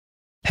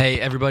Hey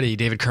everybody,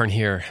 David Kern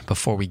here.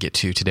 Before we get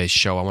to today's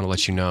show, I want to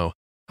let you know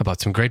about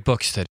some great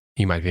books that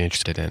you might be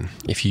interested in.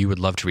 If you would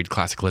love to read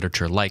classic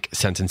literature like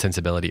Sense and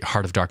Sensibility,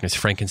 Heart of Darkness,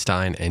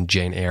 Frankenstein, and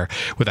Jane Eyre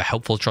with a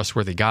helpful,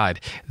 trustworthy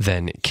guide,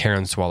 then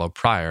Karen Swallow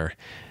Prior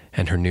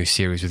and her new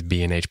series with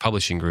B&H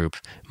Publishing Group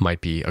might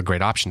be a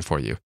great option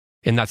for you.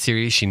 In that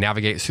series, she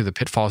navigates through the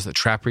pitfalls that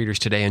trap readers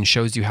today and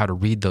shows you how to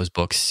read those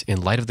books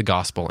in light of the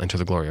gospel and to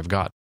the glory of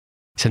God.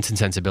 Sense and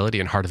Sensibility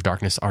and Heart of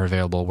Darkness are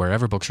available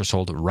wherever books are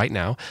sold right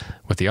now,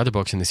 with the other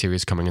books in the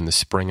series coming in the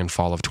spring and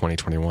fall of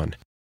 2021.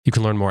 You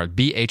can learn more at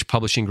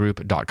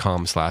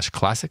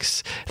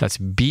bhpublishinggroup.com/classics. That's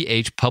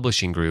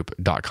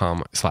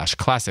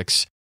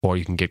bhpublishinggroup.com/classics, or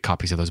you can get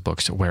copies of those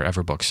books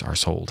wherever books are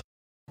sold.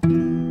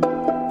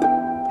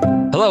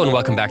 Hello and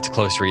welcome back to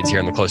Close Reads here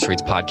on the Close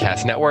Reads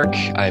Podcast Network.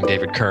 I'm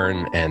David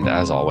Kern, and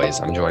as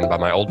always, I'm joined by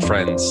my old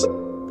friends,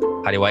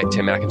 Heidi White,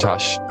 Tim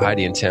McIntosh.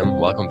 Heidi and Tim,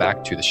 welcome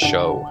back to the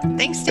show.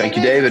 Thanks, David. Thank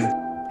you, David.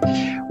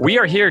 We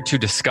are here to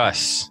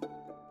discuss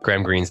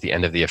Graham Greene's The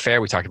End of the Affair.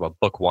 We talked about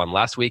book 1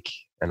 last week,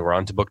 and we're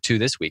on to book 2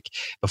 this week.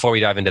 Before we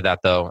dive into that,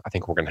 though, I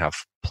think we're going to have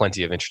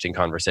plenty of interesting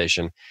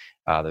conversation.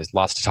 There's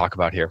lots to talk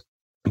about here.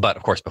 But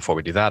of course, before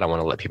we do that, I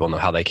want to let people know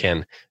how they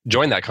can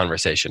join that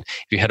conversation.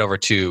 If you head over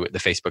to the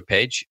Facebook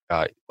page,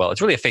 well,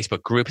 it's really a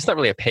Facebook group. It's not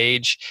really a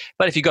page,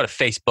 but if you go to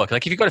Facebook,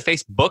 like if you go to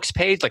Facebook's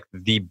page, like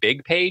the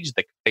big page,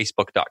 like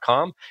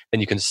facebook.com, then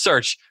you can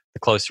search the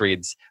Close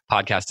Reads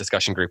Podcast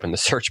Discussion Group in the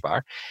search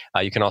bar.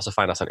 You can also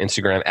find us on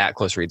Instagram at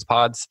Close Reads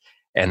Pods.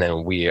 And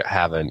then we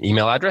have an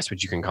email address,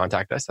 which you can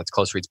contact us. That's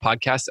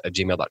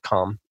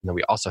closereadspodcast@gmail.com. And then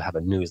we also have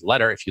a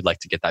newsletter if you'd like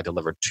to get that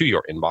delivered to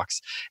your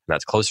inbox. And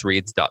that's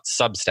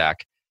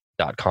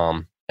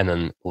closereads.substack.com. And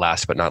then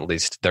last but not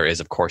least, there is,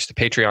 of course, the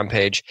Patreon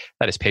page.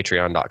 That is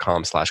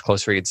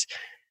patreon.com/closereads.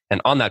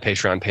 And on that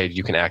Patreon page,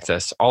 you can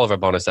access all of our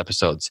bonus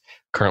episodes.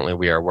 Currently,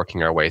 we are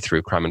working our way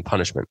through Crime and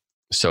Punishment.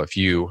 So if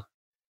you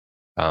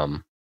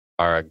are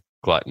a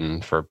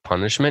glutton for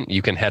punishment,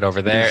 you can head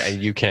over there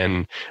and you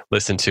can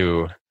listen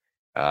to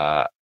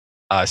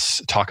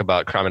us talk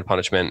about Crime and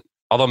Punishment,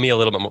 although me a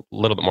little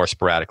bit more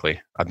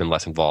sporadically. I've been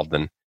less involved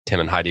than Tim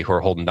and Heidi, who are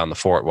holding down the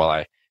fort while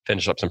I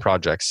finish up some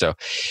projects. So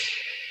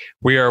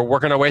we are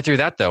working our way through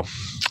that, though.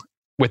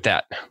 With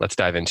that, let's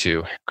dive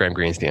into Graham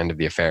Greene's The End of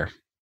the Affair.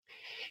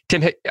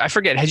 Tim, I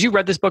forget, had you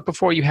read this book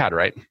before? You had,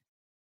 right?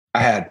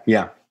 I had,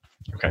 yeah.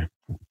 Okay.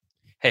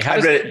 Hey,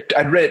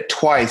 I'd read it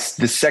twice.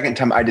 The second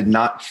time I did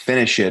not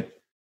finish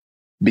it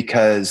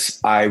because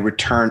I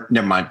returned.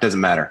 Never mind,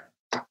 doesn't matter.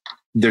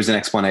 There's an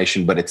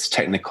explanation, but it's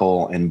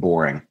technical and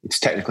boring. It's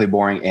technically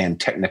boring and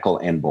technical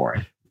and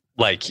boring.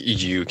 Like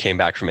you came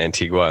back from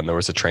Antigua and there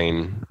was a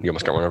train, you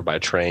almost got run over by a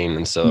train.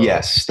 And so,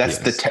 yes, that's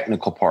the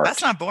technical part.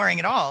 That's not boring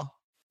at all.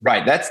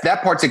 Right.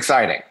 That part's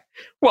exciting.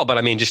 Well, but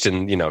I mean, just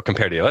in,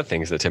 compared to the other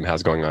things that Tim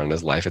has going on in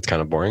his life, it's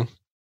kind of boring.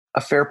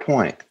 A fair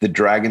point. The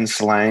dragon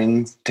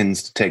slaying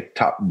tends to take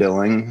top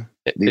billing.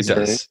 It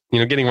does.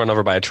 Getting run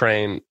over by a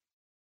train,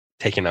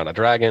 taking out a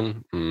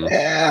dragon.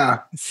 Yeah.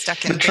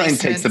 Stuck in the train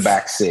takes the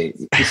back seat.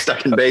 You're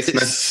stuck in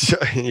basements.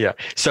 Yeah.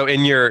 So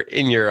in your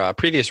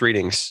previous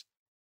readings,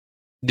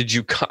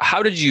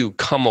 how did you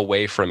come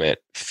away from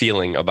it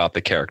feeling about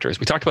the characters?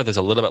 We talked about this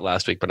a little bit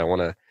last week, but I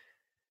want to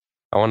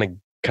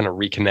kind of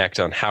reconnect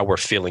on how we're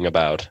feeling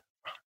about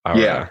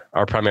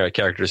our primary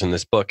characters in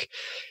this book.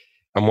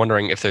 I'm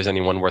wondering if there's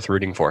anyone worth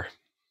rooting for.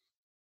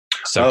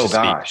 So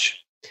gosh.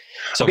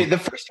 So, okay, the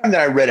first time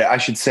that I read it, I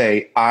should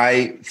say,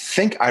 I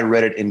think I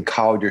read it in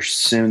college or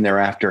soon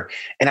thereafter.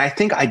 And I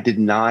think I did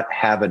not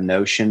have a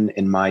notion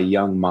in my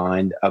young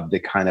mind of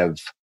the kind of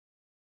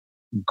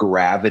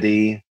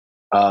gravity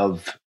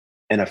of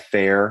an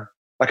affair.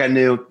 Like I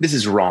knew this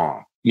is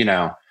wrong,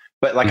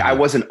 but like I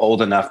wasn't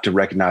old enough to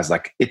recognize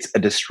like it's a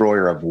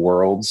destroyer of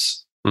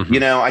worlds.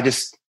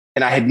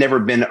 And I had never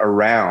been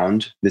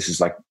around. This is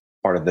like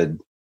part of the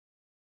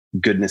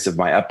goodness of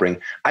my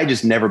upbringing. I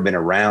just never been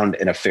around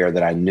an affair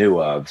that I knew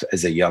of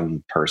as a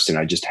young person.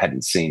 I just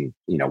hadn't seen,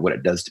 what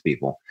it does to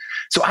people.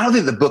 So I don't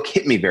think the book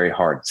hit me very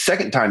hard.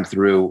 Second time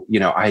through,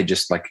 I had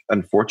just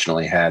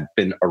unfortunately had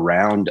been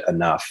around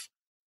enough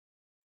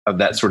of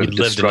that sort of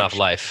lived enough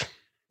life.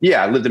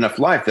 Yeah, I lived enough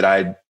life that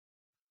I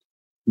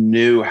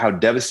knew how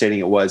devastating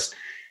it was.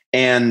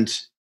 And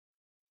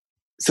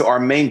so our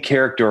main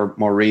character,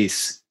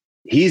 Maurice,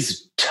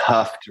 he's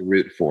tough to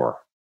root for.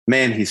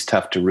 Man, he's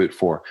tough to root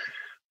for.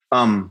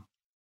 I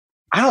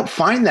don't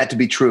find that to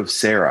be true of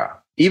Sarah.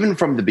 Even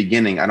from the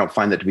beginning, I don't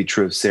find that to be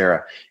true of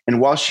Sarah. And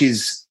while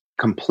she's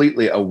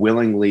completely a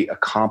willingly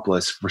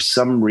accomplice, for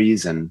some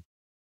reason,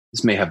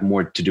 this may have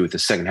more to do with the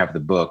second half of the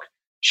book,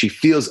 she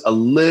feels a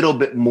little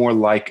bit more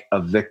like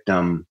a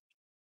victim.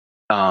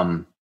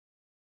 That's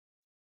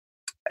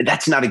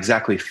not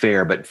exactly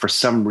fair, but for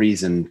some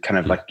reason, kind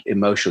of like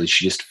emotionally,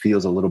 she just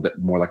feels a little bit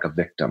more like a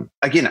victim.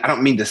 Again, I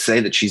don't mean to say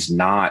that she's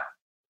not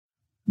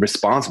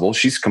responsible.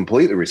 She's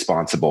completely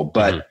responsible,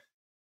 but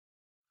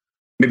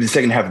maybe the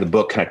second half of the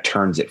book kind of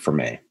turns it for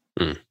me.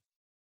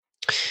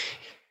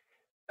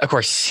 Of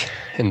course,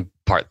 in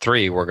book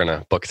 3, we're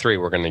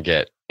going to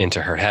get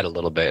into her head a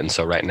little bit. And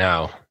so right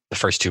now, the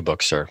first 2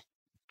 books are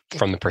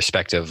from the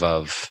perspective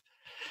of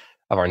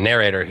our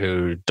narrator,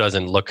 who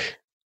doesn't look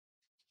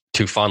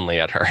too fondly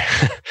at her.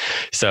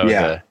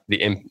 So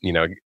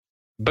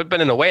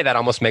but in a way that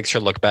almost makes her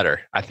look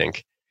better, I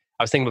think.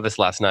 I was thinking about this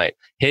last night.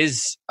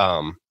 His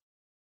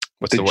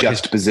what's the word?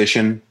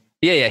 Juxtaposition.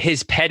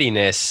 His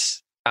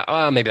pettiness,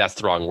 maybe that's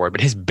the wrong word,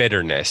 but his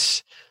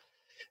bitterness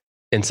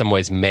in some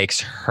ways makes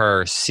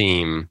her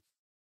seem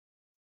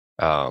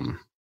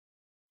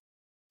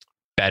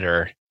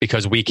better,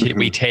 because we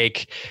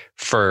take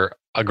with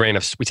a grain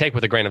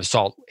of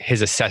salt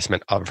his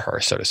assessment of her,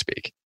 so to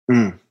speak.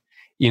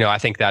 I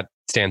think that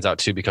stands out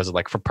too, because of,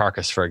 like, for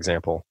Parkas, for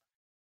example,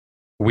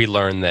 we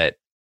learn that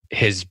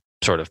his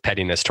sort of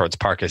pettiness towards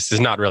Parkas is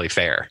not really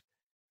fair.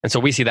 And so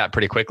we see that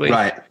pretty quickly.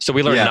 Right. So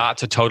we learn not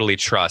to totally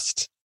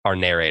trust our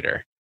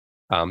narrator.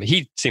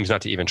 He seems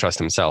not to even trust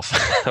himself,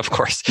 of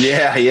course.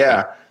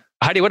 Yeah.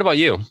 Heidi, what about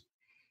you?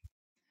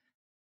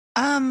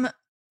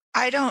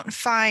 I don't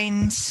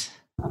find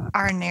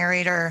our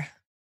narrator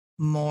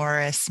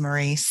Maurice.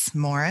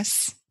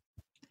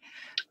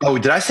 Oh,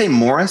 did I say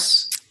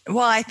Morris?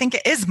 Well, I think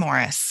it is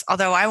Morris,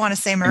 although I want to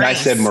say Maurice. And I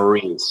said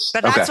Maurice.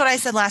 But that's what I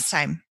said last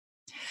time.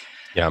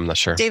 Yeah, I'm not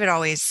sure. David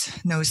always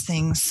knows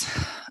things.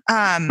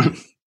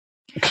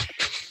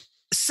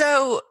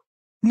 So,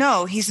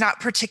 no, he's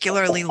not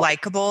particularly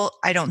likable.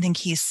 I don't think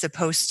he's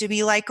supposed to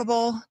be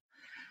likable.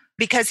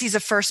 Because he's a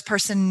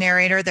first-person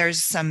narrator,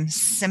 there's some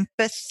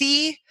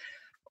sympathy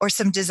or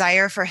some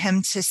desire for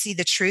him to see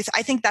the truth.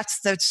 I think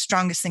that's the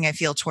strongest thing I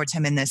feel towards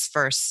him in this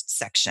first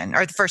section,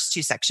 or the first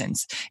two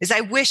sections, is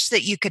I wish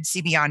that you could see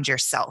beyond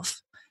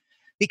yourself,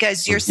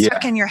 because you're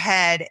stuck in your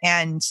head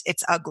and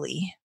it's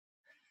ugly.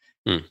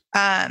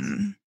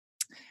 And,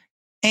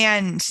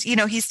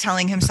 he's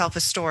telling himself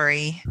a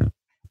story.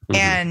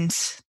 And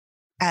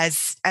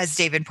as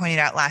David pointed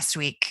out last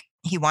week,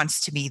 he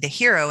wants to be the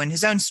hero in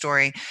his own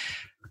story.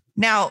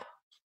 Now,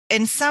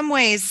 in some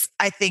ways,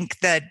 I think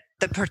that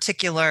the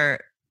particular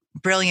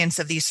brilliance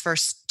of these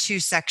first two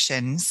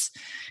sections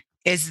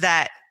is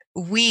that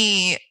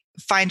we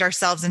find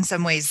ourselves in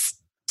some ways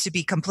to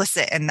be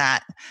complicit in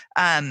that,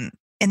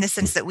 in the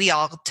sense that we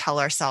all tell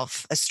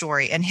ourselves a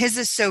story. And his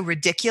is so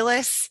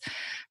ridiculous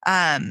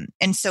and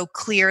so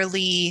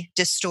clearly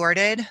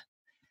distorted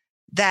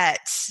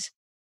that,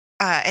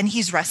 and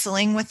he's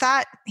wrestling with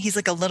that. He's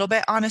like a little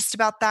bit honest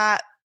about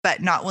that,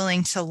 but not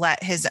willing to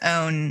let his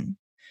own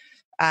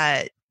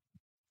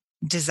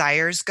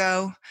desires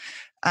go.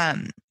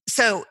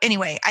 So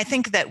anyway, I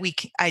think that we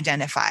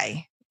identify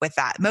with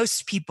that.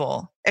 Most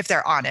people, if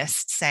they're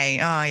honest, say,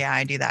 oh yeah,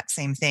 I do that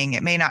same thing.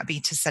 It may not be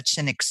to such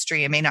an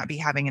extreme. It may not be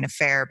having an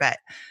affair, but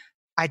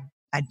I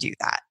do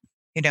that.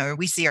 Or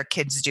we see our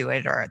kids do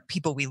it, or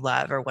people we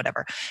love, or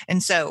whatever.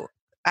 And so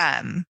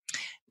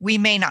we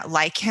may not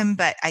like him,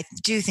 but I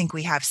do think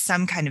we have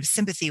some kind of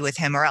sympathy with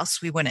him, or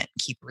else we wouldn't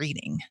keep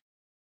reading.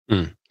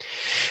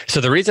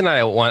 So the reason I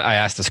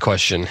asked this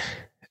question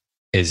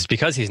is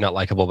because he's not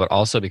likable, but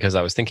also because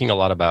I was thinking a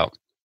lot about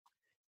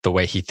the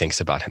way he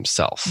thinks about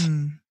himself.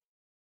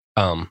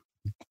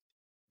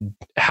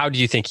 How do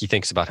you think he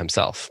thinks about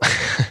himself?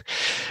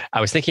 I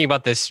was thinking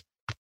about this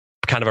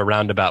kind of a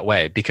roundabout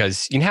way,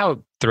 because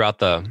how throughout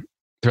the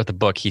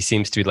book he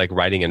seems to be like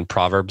writing in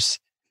proverbs.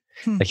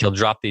 Like he'll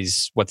drop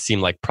these what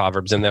seem like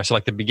proverbs in there. So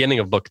like the beginning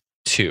of book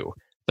 2,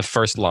 the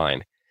first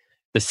line,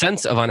 the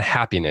sense of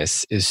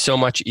unhappiness is so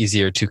much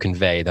easier to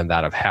convey than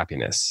that of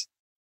happiness.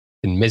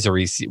 In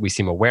misery, we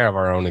seem aware of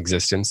our own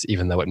existence,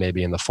 even though it may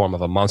be in the form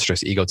of a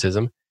monstrous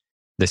egotism.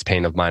 This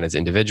pain of mine is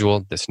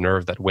individual. This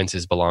nerve that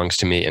winces belongs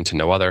to me and to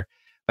no other.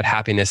 But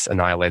happiness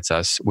annihilates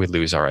us. We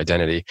lose our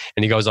identity.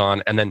 And he goes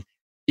on, and then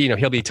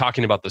he'll be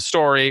talking about the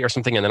story or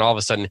something, and then all of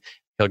a sudden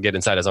he'll get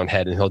inside his own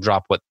head and he'll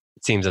drop what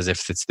seems as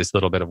if it's this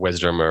little bit of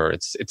wisdom, or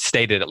it's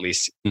stated at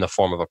least in the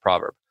form of a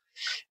proverb.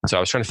 So I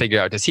was trying to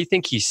figure out, does he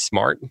think he's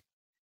smart?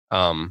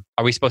 Are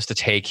we supposed to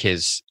take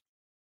his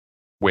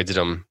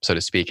wisdom, so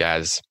to speak,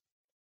 as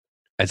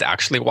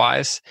actually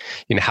wise?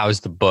 How is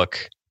the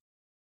book,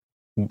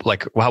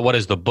 like, what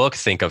does the book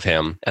think of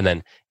him? And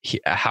then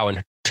how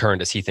in turn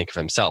does he think of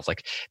himself?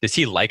 Like, does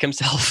he like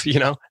himself?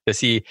 Does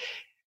he,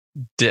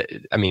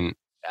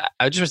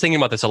 I just was thinking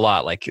about this a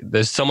lot. Like,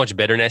 there's so much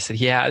bitterness that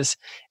he has,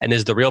 and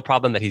is the real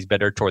problem that he's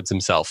bitter towards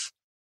himself?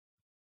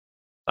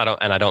 I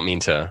don't mean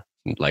to,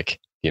 like,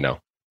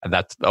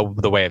 that's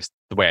the way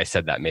I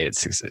said that made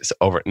it an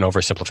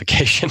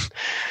oversimplification.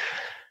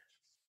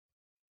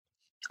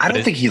 I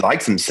don't think he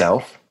likes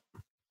himself.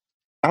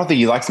 I don't think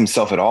he likes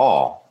himself at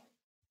all.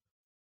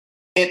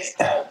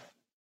 The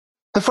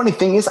funny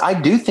thing is, I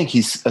do think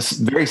he's a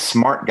very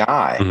smart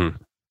guy. Mm-hmm.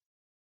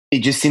 It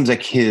just seems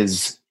like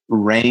his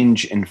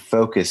range and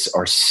focus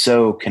are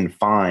so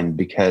confined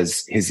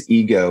because his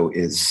ego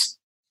is,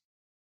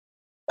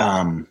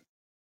 I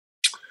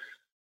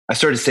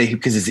started to say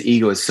because his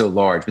ego is so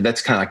large, but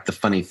that's kind of like the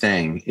funny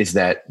thing is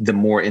that the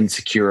more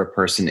insecure a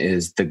person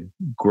is, the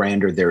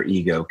grander their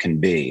ego can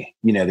be.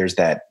 There's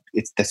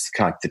that's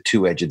kind of like the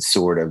two-edged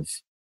sword of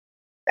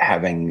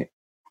having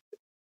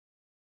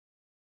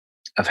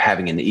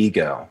an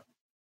ego.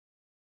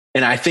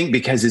 And I think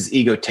because his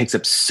ego takes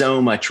up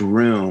so much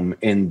room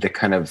in the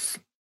kind of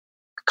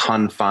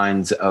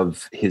confines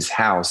of his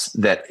house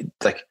that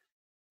like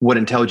what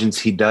intelligence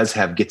he does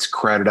have gets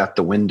crowded out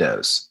the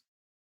windows.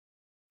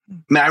 I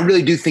mean, I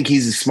really do think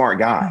he's a smart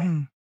guy.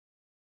 Mm-hmm.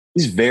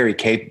 He's very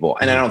capable.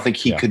 And I don't think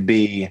he could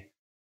be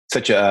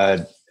such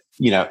a,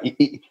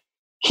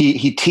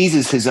 he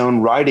teases his own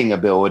writing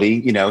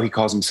ability. He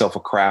calls himself a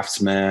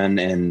craftsman.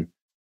 And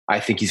I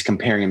think he's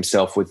comparing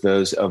himself with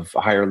those of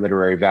higher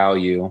literary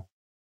value.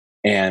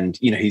 And,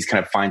 he's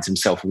kind of finds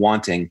himself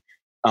wanting.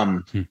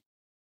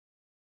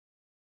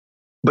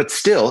 But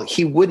still,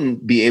 he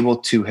wouldn't be able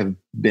to have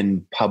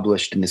been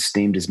published and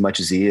esteemed as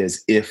much as he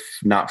is if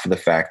not for the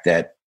fact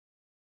that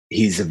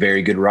he's a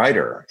very good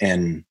writer.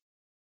 And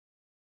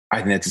I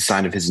think that's a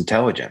sign of his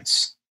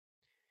intelligence.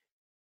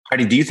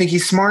 Heidi, do you think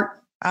he's smart?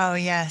 Oh,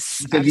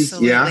 yes,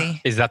 absolutely. Yeah.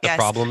 Is that the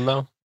problem,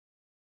 though?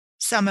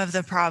 Some of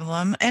the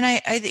problem. And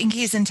I think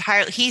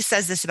he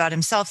says this about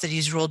himself, that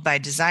he's ruled by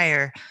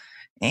desire.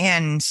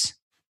 And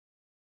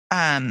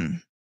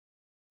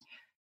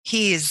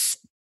he's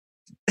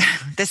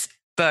this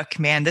book,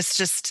 man, I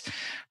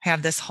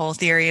have this whole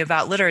theory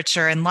about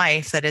literature and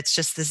life, that it's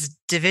just this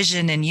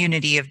division and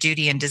unity of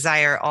duty and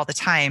desire all the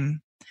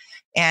time.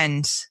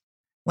 And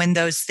when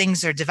those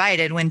things are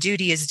divided, when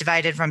duty is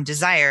divided from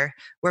desire,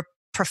 we're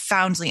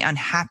profoundly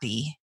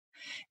unhappy.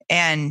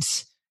 And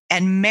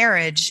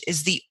marriage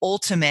is the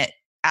ultimate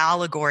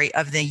allegory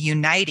of the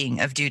uniting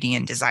of duty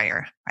and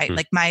desire, right?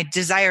 Like my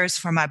desire is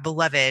for my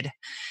beloved,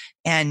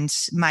 and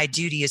my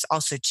duty is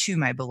also to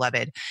my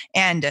beloved.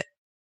 And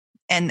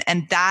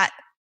that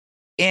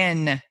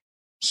in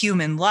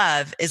human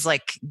love is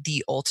like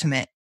the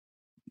ultimate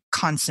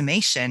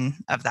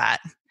consummation of that,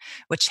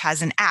 which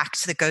has an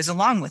act that goes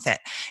along with it.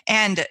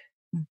 And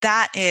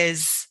that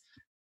is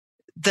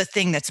the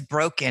thing that's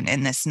broken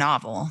in this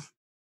novel.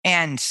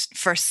 And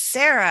for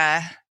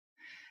Sarah,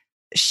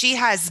 she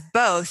has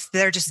both.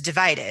 They're just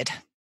divided.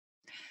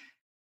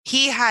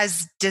 He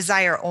has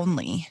desire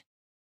only,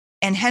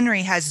 and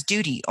Henry has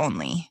duty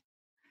only.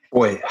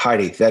 Boy,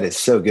 Heidi, that is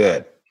so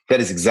good. That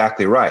is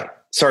exactly right.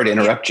 Sorry to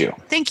interrupt you.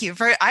 Thank you.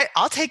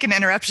 I'll take an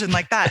interruption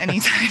like that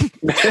anytime.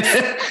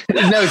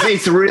 No,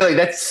 it's really,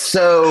 that's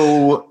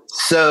so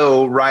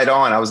right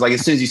on. I was like,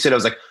 as soon as you said it, I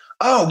was like,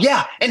 oh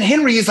yeah. And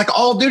Henry is like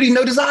all duty,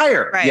 no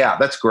desire. Right. Yeah,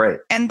 that's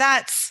great. And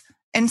that's,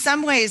 in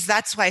some ways,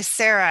 that's why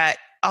Sarah,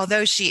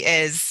 although she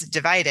is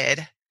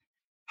divided,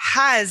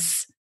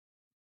 has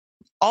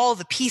all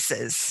the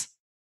pieces,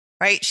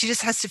 right? She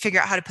just has to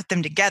figure out how to put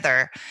them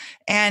together.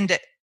 And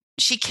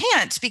she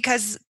can't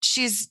because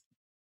she's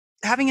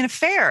having an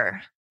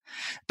affair.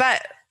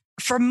 But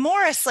for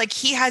Morris, like,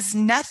 he has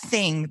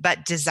nothing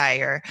but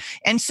desire.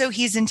 And so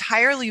he's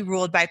entirely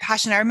ruled by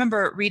passion. I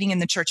remember reading in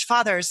the Church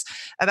Fathers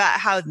about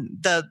how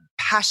the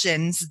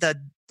passions, the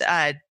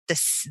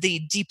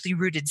deeply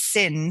rooted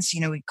sins,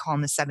 we call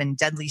them the 7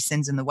 deadly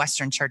sins in the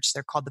Western Church.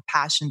 They're called the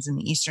passions in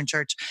the Eastern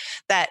Church,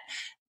 that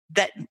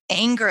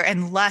anger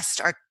and lust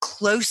are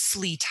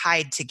closely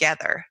tied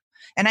together.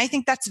 And I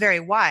think that's very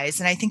wise.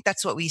 And I think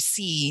that's what we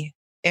see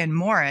in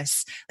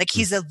Morris. Like,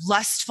 he's a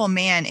lustful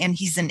man and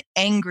he's an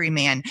angry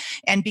man.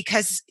 And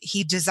because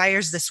he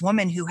desires this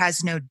woman who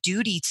has no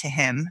duty to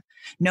him,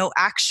 no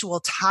actual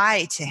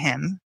tie to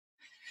him,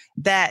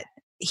 that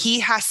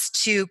he has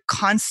to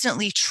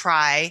constantly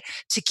try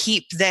to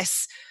keep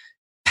this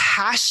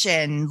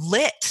passion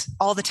lit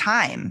all the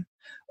time,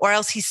 or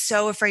else he's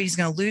so afraid he's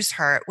going to lose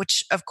her,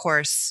 which of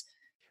course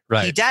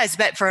he does,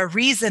 but for a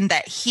reason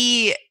that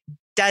he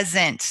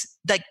doesn't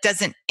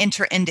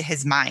enter into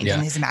his mind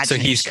and his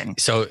imagination.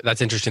 So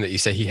that's interesting that you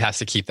say he has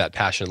to keep that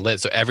passion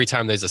lit. So every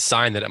time there's a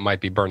sign that it might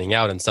be burning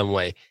out in some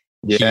way,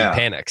 he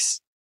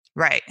panics.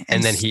 Right.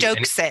 And then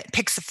stokes it,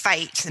 picks a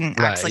fight and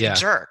acts like a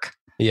jerk.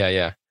 Yeah.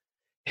 Yeah.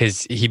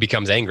 He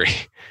becomes angry.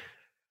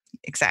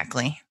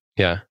 Exactly.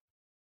 Yeah.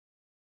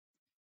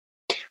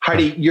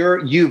 Heidi,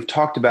 you've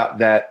talked about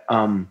that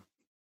kind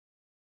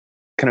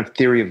of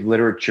theory of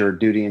literature,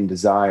 duty and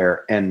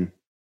desire, and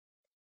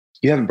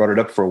you haven't brought it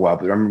up for a while,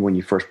 but I remember when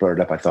you first brought it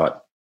up, I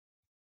thought,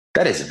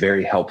 that is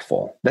very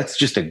helpful. That's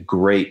just a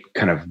great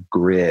kind of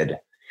grid.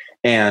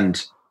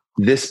 And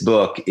this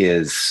book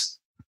is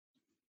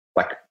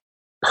like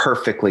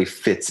perfectly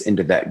fits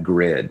into that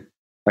grid.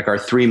 Like, our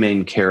 3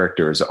 main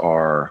characters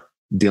are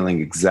dealing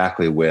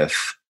exactly with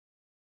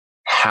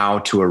how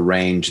to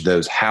arrange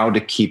those, how to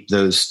keep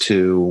those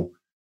two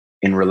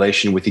in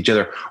relation with each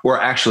other, or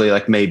actually,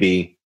 like,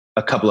 maybe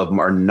a couple of them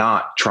are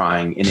not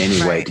trying in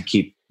any way to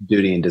keep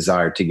duty and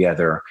desire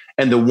together.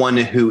 And the one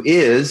who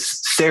is,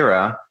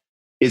 Sarah,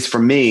 is, for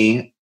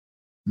me,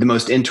 the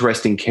most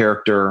interesting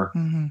character.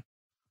 Mm-hmm.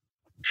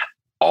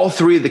 All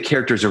 3 of the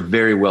characters are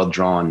very well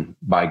drawn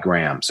by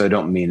Graham. So I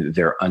don't mean that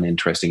they're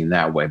uninteresting in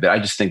that way, but I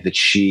just think that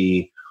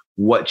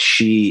what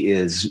she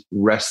is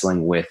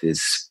wrestling with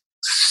is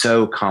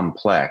so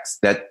complex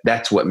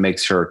that's what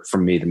makes her, for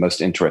me, the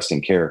most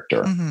interesting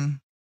character. Mm-hmm.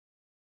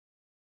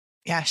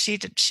 Yeah,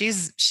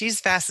 she's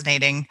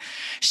fascinating.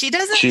 She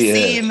doesn't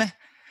seem.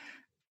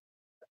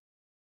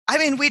 I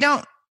mean, we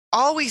don't.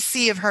 All we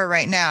see of her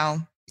right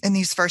now in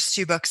these first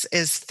two books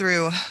is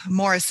through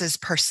Morris's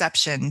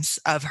perceptions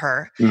of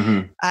her,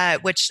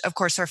 which of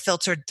course are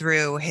filtered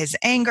through his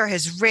anger,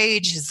 his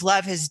rage, his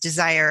love, his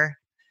desire,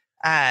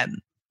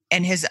 and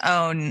his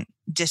own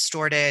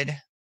distorted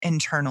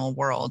internal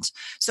world.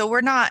 So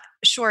we're not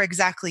sure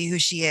exactly who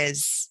she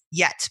is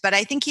yet, but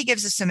I think he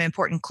gives us some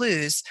important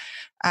clues.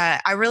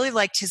 I really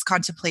liked his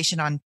contemplation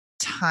on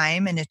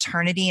time and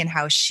eternity and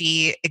how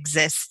she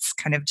exists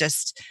kind of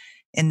just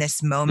in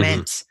this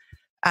moment.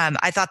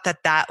 I thought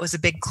that was a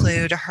big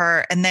clue to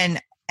her. And then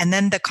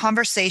the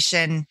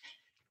conversation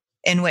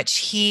in which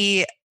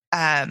he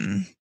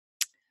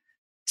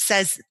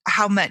says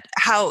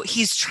how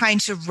he's trying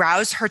to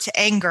rouse her to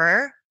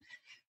anger,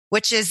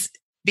 which is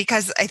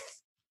because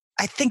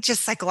I think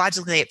just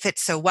psychologically it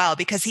fits so well,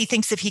 because he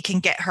thinks if he can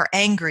get her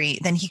angry,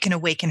 then he can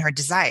awaken her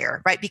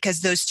desire, right?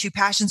 Because those two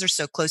passions are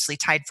so closely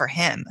tied for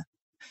him.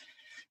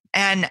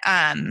 And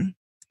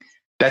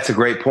that's a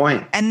great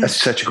point. And that's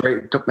such a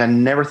great, I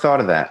never thought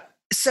of that.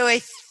 So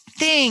I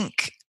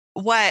think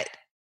what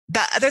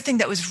the other thing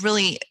that was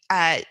really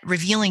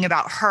revealing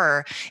about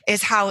her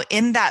is how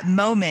in that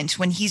moment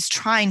when he's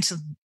trying to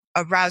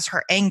arouse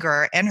her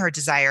anger and her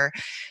desire,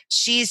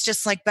 she's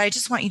just like, but I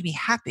just want you to be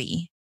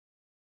happy.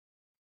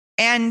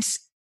 And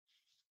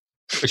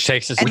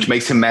which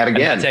makes him mad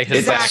again.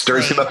 That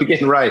stirs him up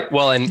again, right?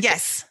 Well, and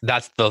yes,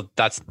 that's like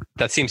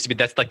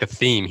the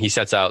theme he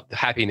sets out.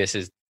 Happiness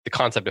is the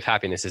concept of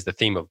happiness is the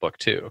theme of book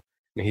 2.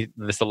 This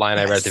is the line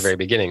I read at the very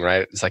beginning,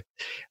 right? It's like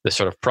the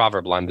sort of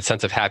proverb line: the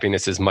sense of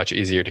happiness is much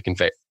easier to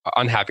convey.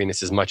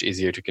 Unhappiness is much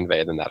easier to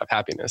convey than that of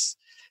happiness.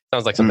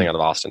 Sounds like something out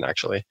of Austen,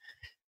 actually.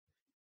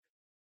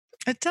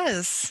 It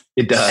does.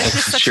 It does. It's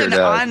just such an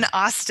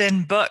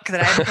un-Austen book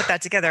that I haven't put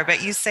that together.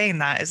 But you saying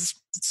that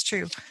it's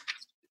true.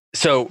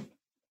 So,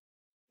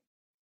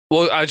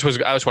 well, I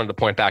just wanted to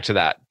point back to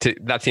that.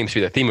 That seems to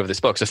be the theme of this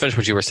book. So finish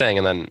what you were saying,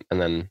 and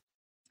then.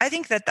 I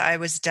think that I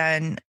was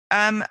done.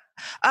 The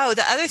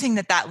other thing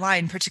that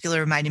line particularly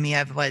reminded me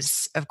of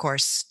was, of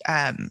course,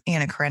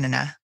 Anna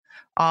Karenina.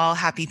 All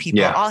happy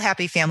people, all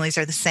happy families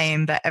are the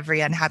same, but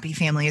every unhappy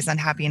family is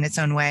unhappy in its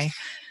own way.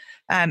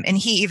 And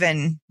he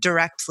even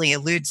directly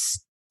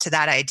alludes to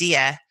that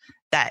idea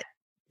that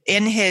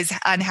in his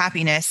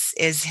unhappiness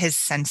is his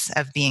sense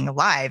of being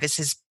alive, is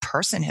his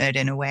personhood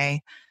in a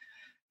way.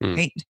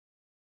 Right?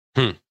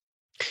 You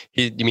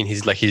mean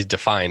he's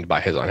defined by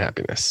his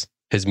unhappiness?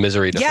 His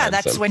misery defines him.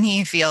 That's when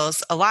he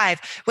feels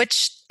alive,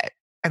 which,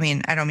 I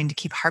mean, I don't mean to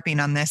keep harping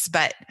on this,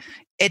 but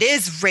it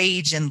is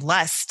rage and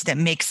lust that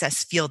makes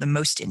us feel the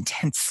most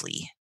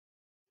intensely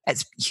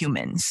as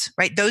humans,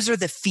 right? Those are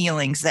the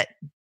feelings that,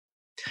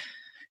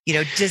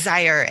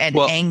 desire and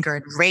anger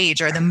and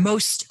rage are the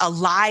most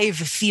alive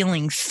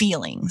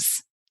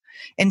feelings.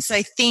 And so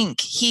I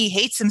think he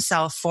hates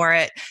himself for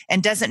it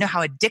and doesn't know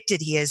how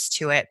addicted he is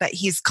to it, but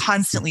he's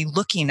constantly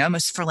looking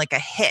almost for like a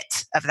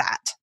hit of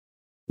that.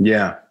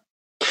 Yeah.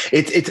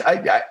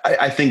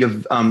 I think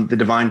of the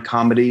Divine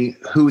Comedy.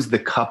 Who's the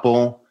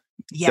couple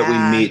that we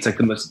meet? It's like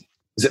the most.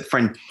 Is it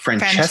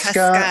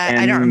Francesca?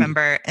 I don't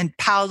remember. And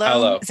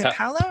Paolo. Is it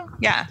Paolo?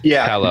 Yeah.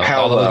 Yeah. Paolo.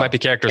 Although it might be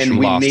characters from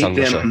Lost on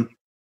the show.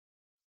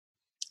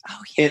 Oh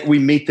yeah. We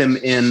meet them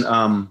in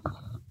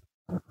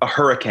a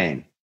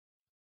hurricane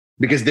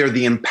because they're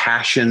the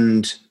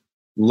impassioned,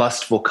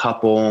 lustful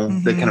couple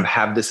that kind of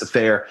have this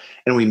affair,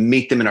 and we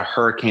meet them in a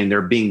hurricane.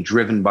 They're being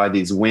driven by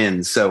these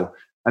winds. So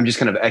I'm just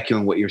kind of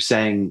echoing what you're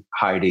saying,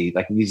 Heidi.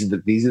 Like these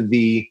are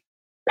the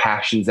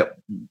passions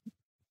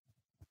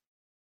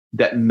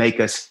that make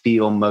us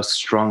feel most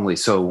strongly.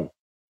 So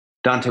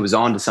Dante was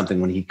onto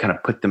something when he kind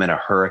of put them in a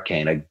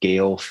hurricane, a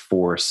gale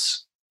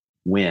force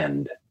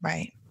wind,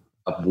 right,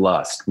 of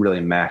lust really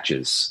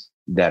matches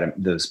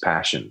those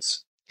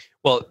passions.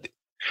 Well,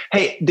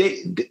 hey,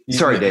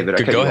 sorry,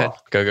 David. Go ahead.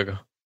 Go.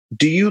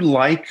 Do you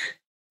like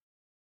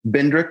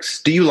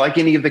Bendrix? Do you like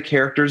any of the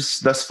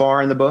characters thus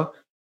far in the book?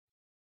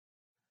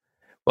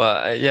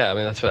 Well, yeah, I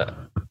mean, that's what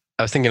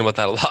I was thinking about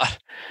that a lot.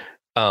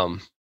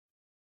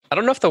 I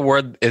don't know if the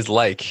word is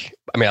like,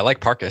 I mean, I like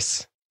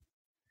Parcus.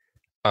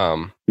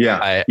 I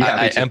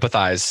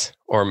empathize,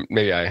 or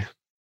maybe I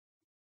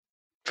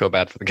feel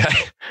bad for the guy.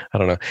 I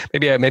don't know.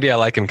 Maybe I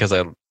like him because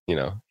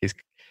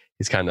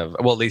he's kind of,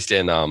 well, at least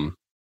in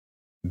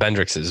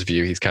Bendrix's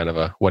view, he's kind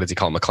of what does he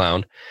call him, a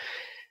clown?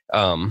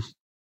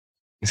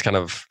 He's kind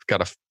of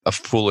got a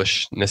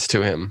foolishness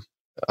to him.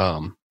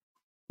 I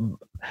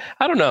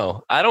don't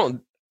know.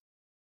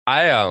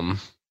 I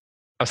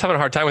was having a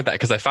hard time with that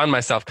because I found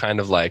myself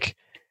kind of like,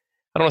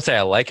 I don't want to say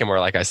I like him or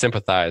like I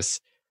sympathize,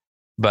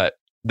 but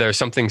there's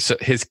something,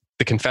 the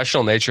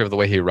confessional nature of the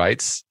way he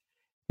writes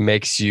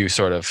makes you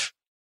sort of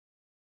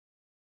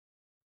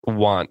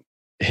want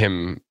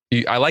him.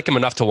 I like him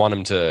enough to want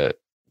him to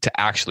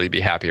actually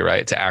be happy,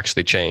 right? To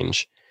actually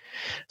change.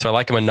 So I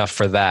like him enough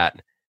for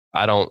that.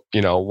 I don't,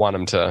 want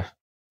him to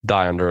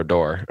die under a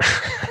door.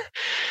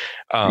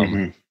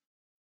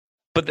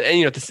 But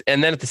and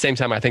then at the same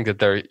time, I think that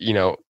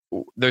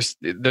there's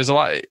a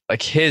lot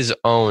like his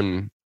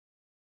own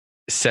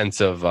sense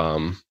of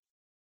what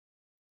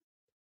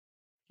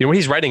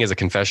he's writing is a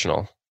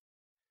confessional,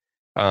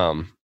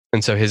 And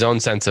so his own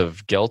sense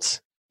of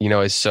guilt,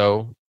 is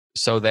so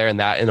there, and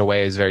that in a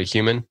way is very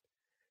human.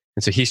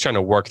 And so he's trying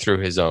to work through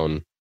his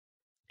own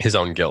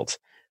guilt.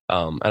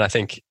 And I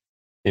think,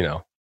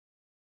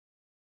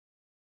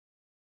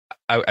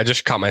 I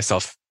just caught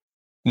myself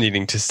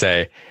needing to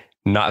say,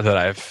 not that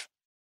I've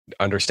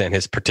understand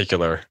his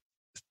particular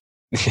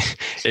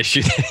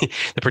issue,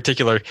 the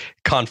particular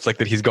conflict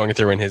that he's going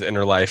through in his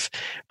inner life.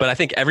 But I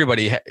think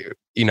everybody,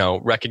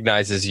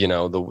 recognizes,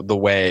 the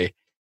way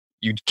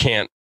you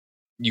can't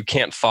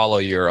follow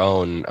your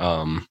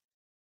own,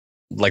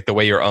 like the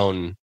way your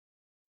own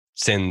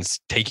sins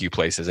take you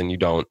places, and you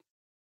don't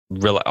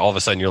realize, all of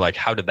a sudden you're like,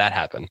 how did that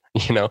happen?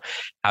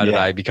 How did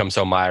I become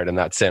so mired in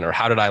that sin? Or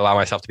how did I allow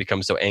myself to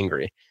become so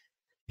angry?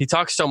 He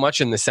talks so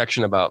much in this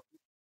section about,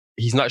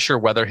 he's not sure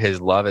whether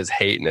his love is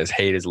hate and his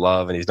hate is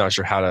love. And he's not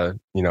sure how to,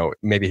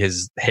 maybe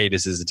his hate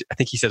is I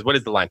think he says, what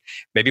is the line?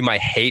 Maybe my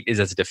hate is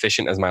as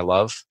deficient as my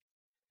love.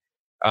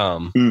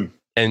 And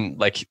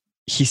like,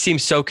 he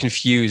seems so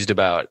confused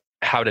about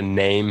how to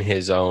name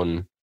his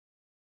own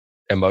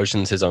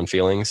emotions, his own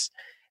feelings.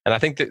 And I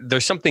think that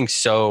there's something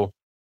so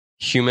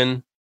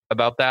human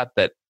about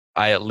that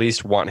I at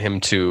least want him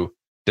to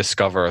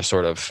discover a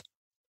sort of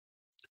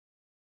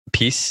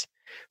peace.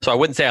 So I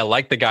wouldn't say I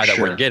like the guy that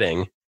we're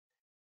getting,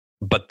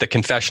 but the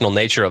confessional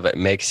nature of it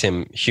makes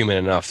him human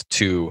enough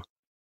to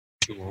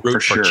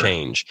root for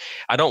change.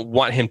 I don't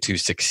want him to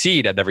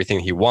succeed at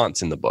everything he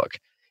wants in the book.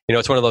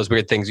 It's one of those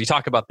weird things. You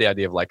talk about the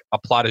idea of like a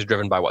plot is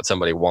driven by what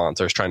somebody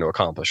wants or is trying to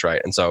accomplish, right?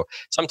 And so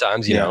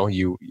sometimes,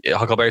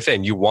 Huckleberry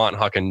Finn, you want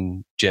Huck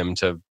and Jim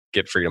to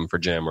get freedom for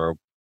Jim, or,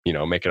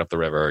 make it up the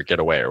river or get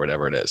away or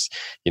whatever it is.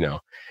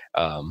 You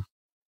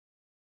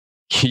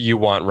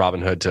want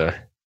Robin Hood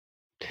to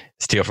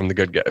steal from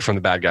the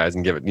bad guys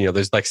and give it,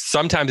 there's like,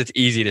 sometimes it's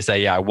easy to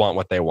say, yeah, I want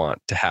what they want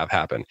to have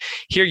happen.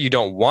 Here, you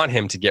don't want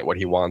him to get what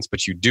he wants,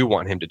 but you do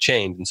want him to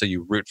change. And so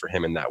you root for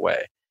him in that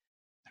way.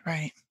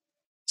 Right.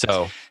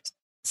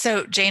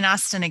 So Jane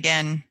Austen,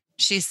 again,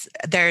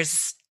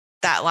 there's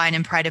that line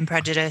in Pride and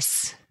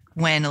Prejudice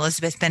when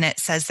Elizabeth Bennet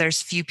says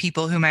there's few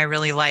people whom I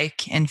really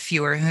like and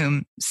fewer of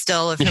whom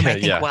I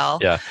think well.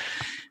 Yeah.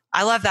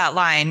 I love that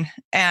line.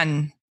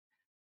 And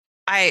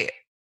I've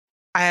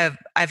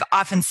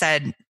often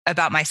said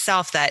about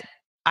myself that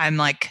I'm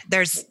like,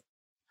 there's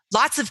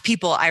lots of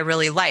people I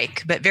really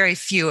like, but very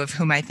few of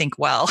whom I think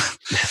well.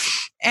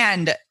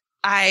 And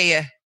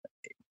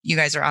you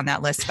guys are on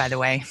that list, by the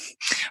way,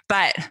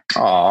 but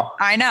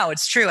I know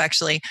it's true,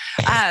 actually.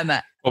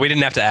 Well, we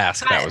didn't have to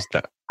ask. That was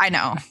that. I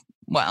know.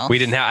 Well, we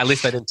didn't have, at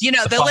least I didn't.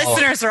 The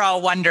listeners are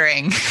all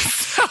wondering.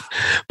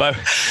 By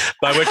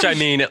which I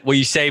mean, well,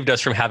 you saved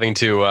us from having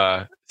to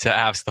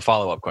ask the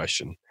follow-up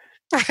question.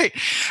 Right.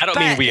 I don't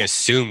mean we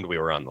assumed we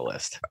were on the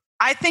list.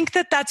 I think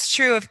that that's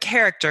true of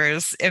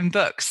characters in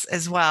books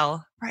as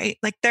well, right?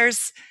 Like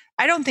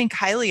I don't think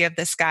highly of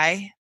this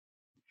guy,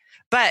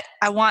 but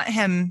I want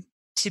him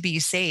to be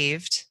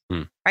saved,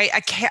 right?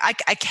 I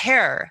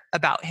care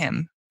about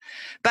him,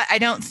 but I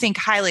don't think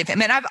highly of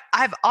him. And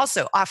I've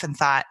also often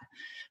thought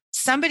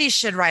somebody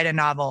should write a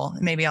novel,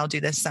 maybe I'll do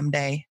this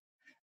someday,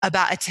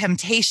 about a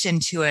temptation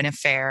to an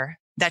affair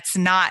that's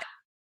not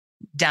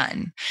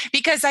done,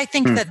 because I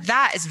think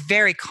that is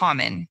very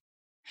common.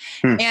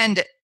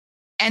 And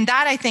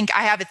that, I think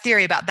I have a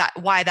theory about that,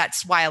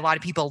 that's why a lot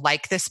of people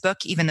like this book,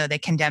 even though they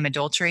condemn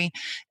adultery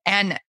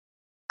and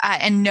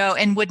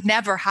would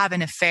never have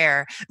an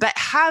affair, but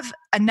have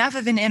enough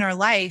of an inner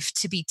life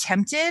to be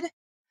tempted.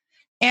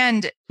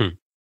 And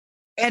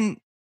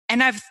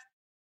I've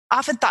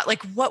often thought,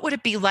 like, what would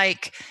it be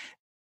like?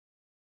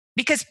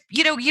 Because,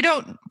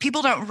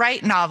 people don't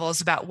write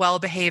novels about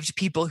well-behaved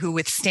people who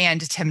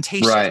withstand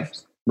temptation.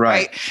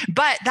 Right.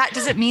 But that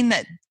doesn't mean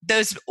that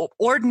those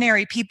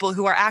ordinary people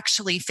who are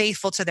actually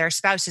faithful to their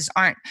spouses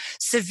aren't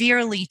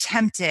severely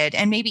tempted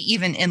and maybe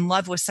even in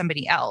love with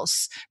somebody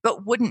else,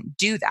 but wouldn't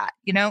do that,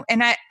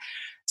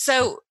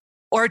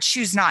 or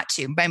choose not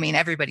to. I mean,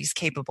 everybody's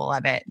capable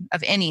of it,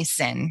 of any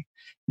sin,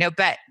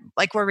 but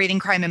like we're reading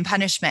Crime and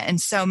Punishment, and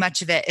so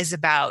much of it is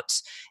about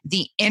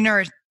the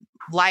inner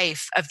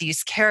life of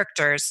these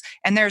characters.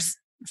 And there's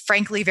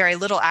frankly very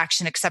little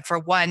action except for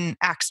one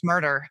axe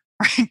murder.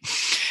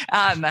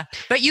 Right?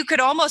 But you could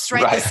almost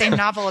write the same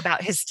novel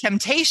about his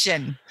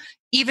temptation,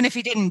 even if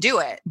he didn't do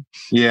it.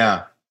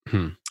 Yeah.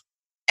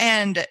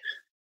 And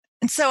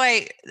so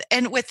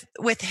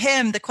with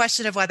him, the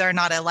question of whether or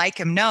not I like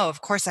him, no,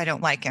 of course I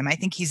don't like him. I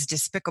think he's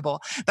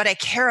despicable, but I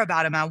care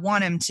about him. I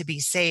want him to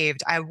be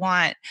saved. I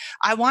want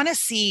to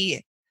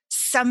see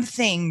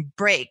something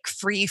break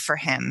free for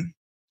him.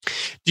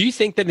 Do you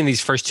think that in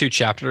these first two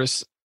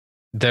chapters,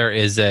 there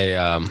is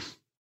there's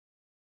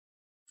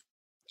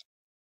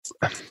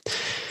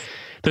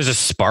a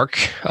spark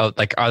of,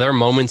 like, are there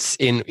moments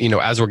in,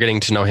 as we're getting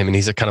to know him and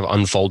he's kind of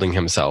unfolding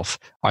himself,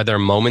 are there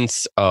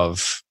moments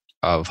of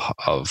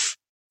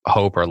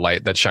hope or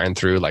light that shine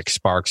through, like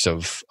sparks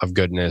of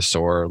goodness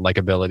or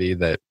likability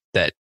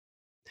that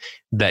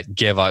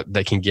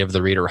can give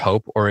the reader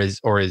hope? Or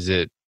is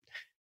it,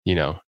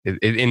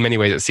 in many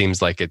ways it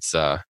seems like it's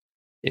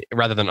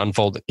rather than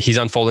he's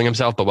unfolding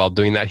himself, but while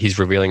doing that, he's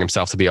revealing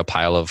himself to be a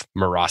pile of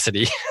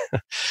morosity.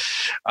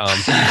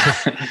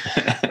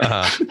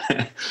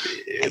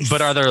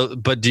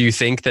 But do you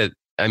think that,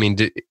 I mean,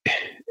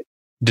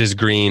 does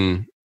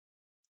Green,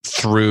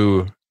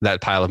 through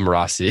that pile of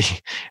morosity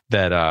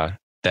that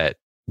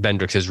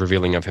Bendrix is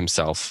revealing of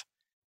himself,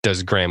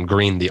 does Graham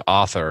Greene, the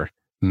author,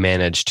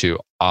 manage to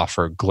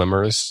offer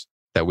glimmers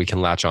that we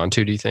can latch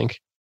onto, do you think?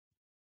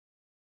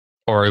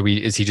 Or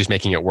is he just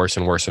making it worse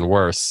and worse and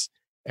worse?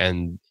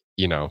 And,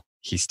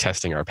 he's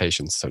testing our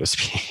patience, so to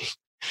speak.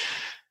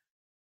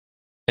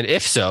 And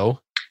if so,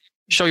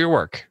 show your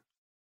work.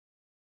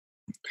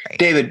 Right.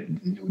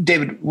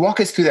 David, walk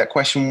us through that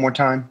question one more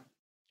time.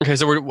 Okay,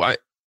 so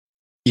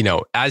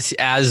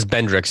as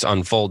Bendrix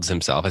unfolds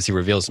himself, as he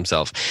reveals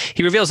himself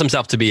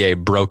to be a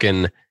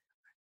broken,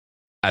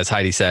 as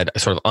Heidi said, a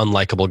sort of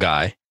unlikable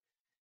guy.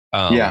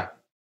 Yeah.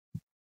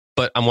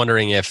 But I'm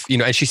wondering if,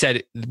 as she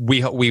said,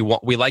 we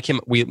like him.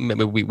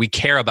 We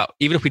care about,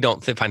 even if we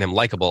don't find him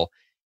likable,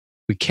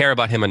 we care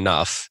about him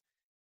enough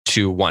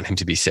to want him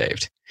to be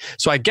saved.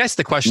 So I guess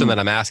the question that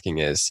I'm asking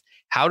is,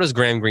 how does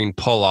Graham Greene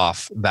pull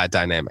off that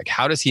dynamic?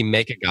 How does he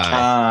make a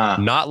guy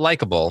not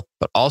likable,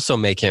 but also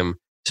make him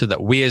so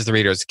that we as the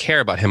readers care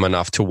about him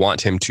enough to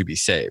want him to be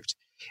saved?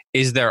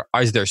 Is there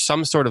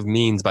some sort of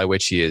means by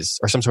which he is,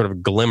 or some sort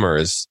of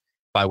glimmers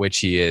by which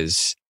he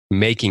is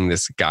making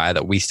this guy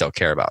that we still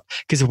care about?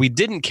 Because if we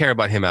didn't care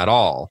about him at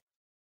all,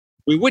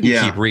 we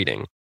wouldn't keep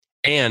reading.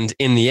 And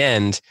in the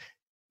end,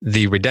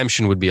 the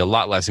redemption would be a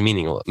lot less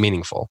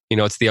meaningful.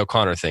 It's the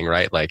O'Connor thing,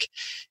 right? Like,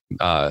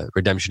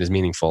 redemption is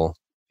meaningful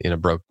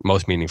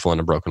most meaningful in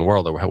a broken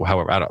world, or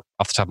however,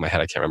 off the top of my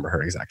head, I can't remember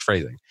her exact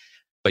phrasing.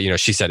 But,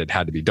 she said it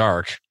had to be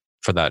dark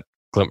for that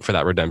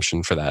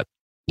redemption, for that,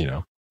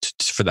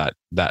 for that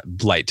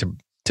light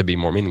to be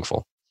more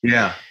meaningful.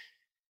 Yeah.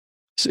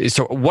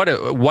 So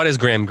what is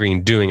Graham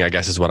Greene doing, I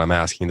guess, is what I'm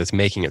asking, that's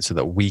making it so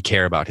that we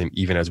care about him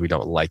even as we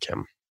don't like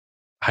him?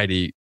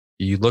 Heidi,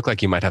 you look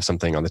like you might have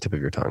something on the tip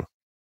of your tongue.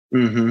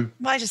 Mm-hmm.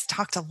 Well, I just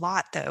talked a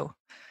lot, though.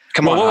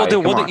 Come on, we'll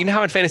do. You know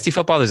how in fantasy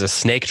football there's a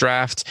snake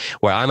draft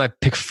where I might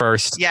pick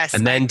first,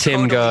 and then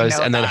Tim goes,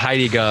 and then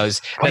Heidi goes,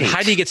 then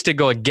Heidi gets to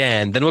go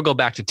again, then we'll go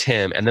back to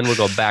Tim, and then we'll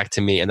go back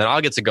to me, and then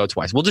I'll get to go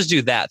twice. We'll just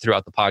do that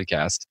throughout the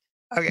podcast.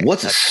 Okay.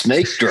 What's a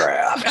snake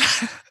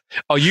draft?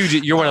 Oh,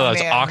 you're one of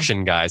those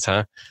auction guys,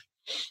 huh?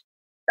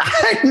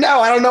 No,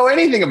 I don't know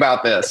anything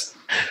about this.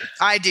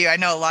 I do. I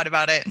know a lot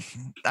about it.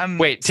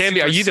 Wait,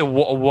 Tammy, are you the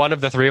one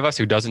of the three of us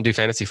who doesn't do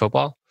fantasy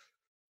football?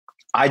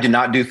 I do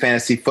not do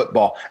fantasy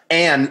football,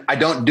 and I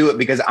don't do it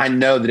because I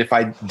know that if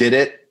I did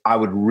it, I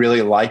would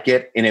really like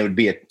it, and it would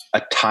be a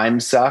time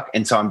suck.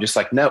 And so I'm just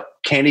like, no,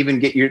 can't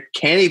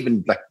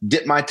even like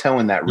dip my toe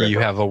in that river. You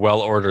have a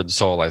well-ordered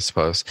soul, I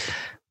suppose.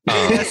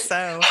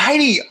 So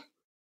Heidi,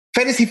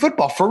 fantasy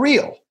football for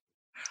real.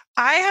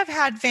 I have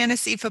had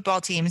fantasy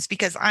football teams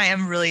because I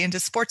am really into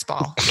sports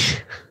ball,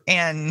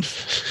 and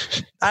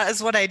that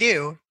is what I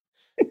do.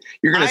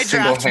 You're going to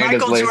draft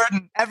Michael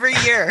Jordan every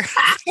year.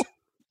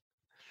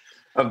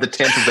 Of the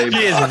Tampa Bay.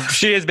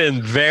 She has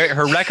been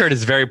her record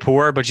is very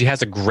poor, but she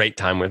has a great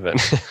time with it.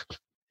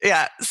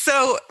 Yeah.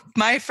 So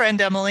my friend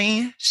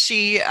Emily,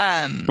 she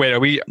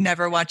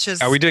never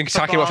watches. Are we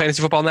talking about fantasy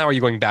football now, or are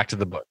you going back to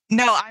the book?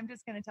 No, I'm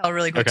just going to tell a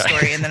really quick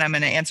story, and then I'm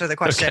going to answer the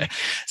question. Okay.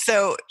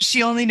 So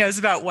she only knows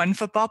about one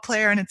football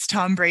player, and it's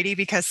Tom Brady,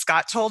 because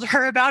Scott told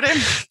her about him.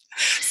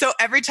 So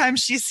every time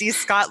she sees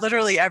Scott,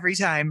 literally every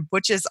time,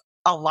 which is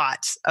a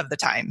lot of the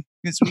time,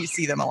 because we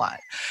see them a lot,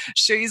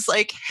 she's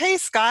like, "Hey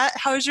Scott,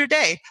 how's your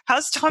day?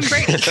 How's Tom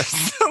Brady?"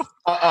 So,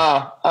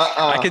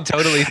 I can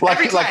totally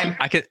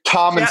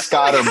Tom and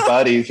Scott are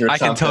buddies or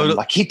something.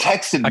 Like, he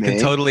texted me. I can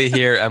totally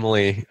hear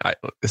Emily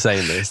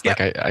saying this.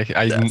 Like,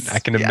 I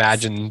can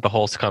imagine the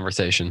whole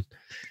conversation.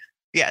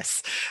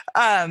 Yes.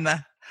 All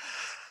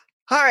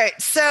right.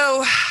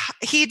 So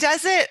he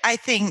does it, I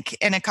think,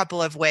 in a couple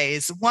of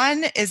ways.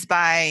 One is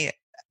by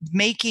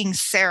making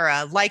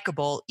Sarah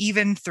likable,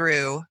 even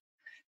through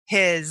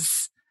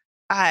his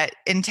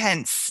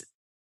intense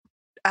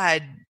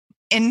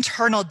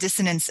internal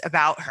dissonance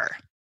about her.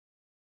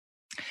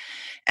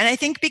 And I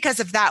think because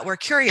of that, we're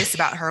curious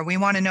about her. We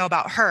want to know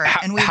about her.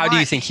 How do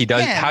you think he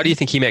does? How do you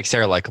think he makes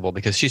Sarah likable?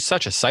 Because she's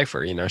such a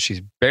cipher.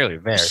 She's barely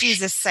there.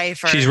 She's a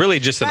cipher. She's really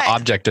just an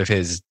object of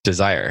his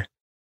desire.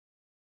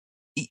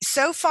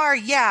 So far,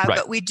 yeah. Right.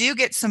 But we do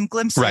get some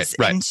glimpses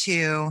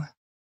into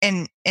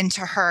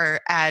her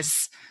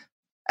as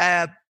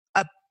a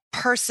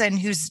person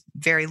who's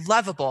very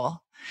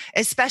lovable,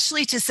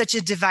 especially to such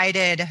a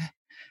divided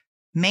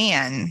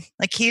man.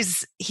 Like,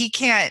 he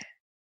can't,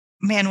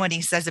 man, what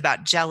he says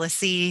about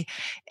jealousy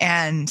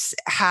and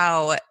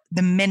how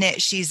the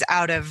minute she's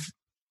out of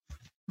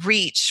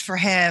reach for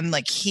him,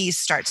 like, he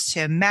starts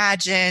to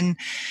imagine.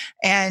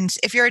 And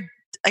if you're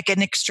like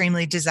an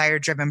extremely desire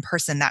driven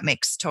person, that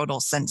makes total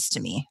sense to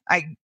me.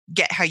 I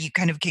get how you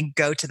kind of can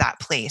go to that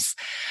place.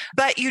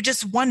 But you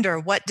just wonder,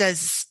 why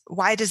does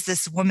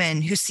this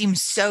woman who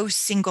seems so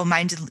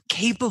single-minded,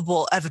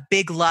 capable of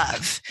big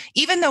love,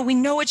 even though we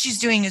know what she's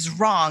doing is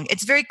wrong,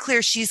 it's very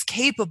clear she's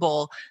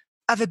capable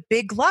of a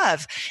big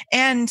love.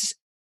 And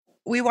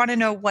we want to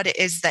know what it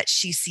is that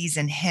she sees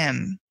in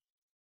him.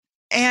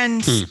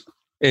 And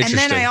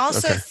then I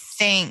also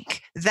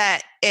think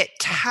that it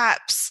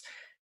taps,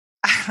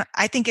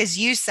 I think, as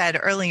you said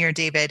earlier,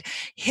 David,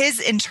 his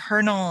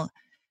internal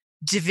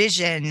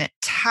division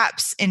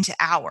taps into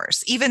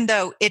ours, even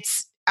though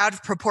it's out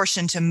of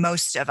proportion to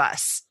most of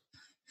us.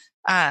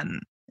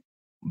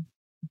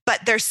 But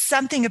there's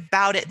something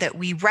about it that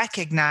we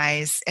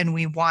recognize, and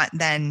we want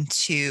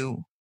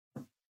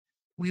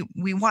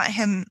we want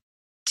him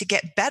to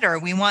get better.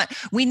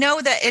 We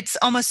know that it's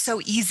almost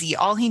so easy.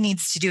 All he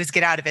needs to do is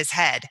get out of his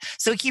head.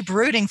 So we keep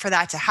rooting for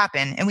that to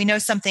happen. And we know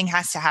something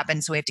has to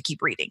happen. So we have to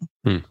keep reading.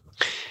 Do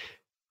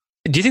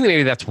you think that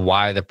maybe that's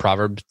why the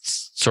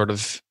Proverbs sort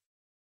of,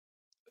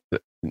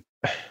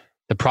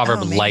 the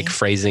proverb-like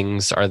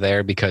phrasings are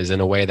there? Because in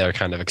a way they're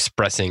kind of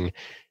expressing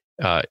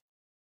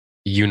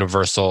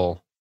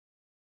universal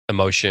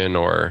emotion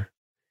or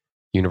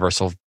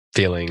universal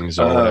feelings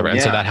or whatever.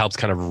 And so that helps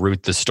kind of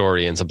root the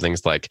story in some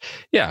things like,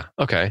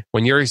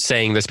 when you're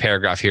saying this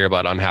paragraph here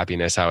about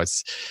unhappiness, how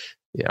it's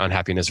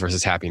unhappiness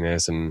versus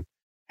happiness and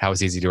how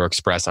it's easy to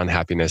express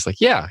unhappiness.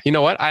 Like, you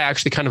know what? I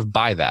actually kind of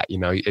buy that. You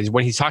know,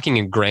 when he's talking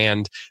in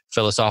grand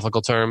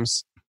philosophical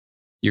terms,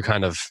 you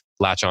kind of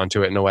latch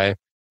onto it in a way.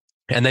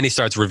 And then he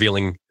starts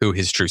revealing who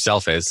his true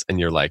self is. And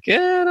you're like,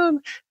 I'm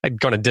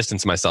going to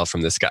distance myself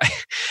from this guy.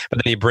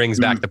 But then he brings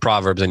back the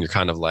Proverbs and you're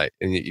kind of like,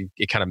 and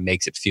it kind of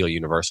makes it feel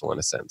universal in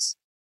a sense.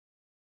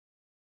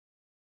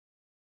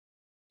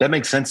 That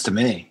makes sense to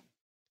me.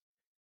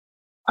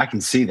 I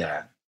can see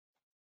that.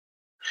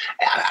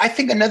 I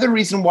think another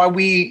reason why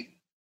we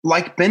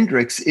like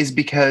Bendrix is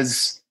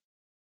because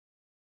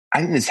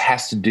I think this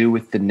has to do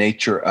with the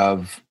nature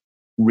of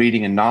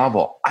reading a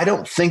novel. I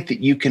don't think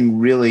that you can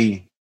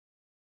really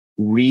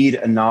read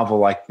a novel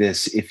like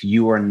this if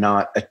you are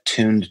not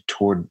attuned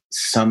toward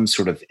some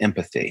sort of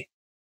empathy.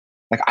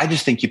 Like, I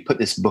just think you put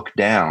this book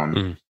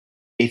down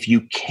if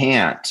you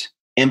can't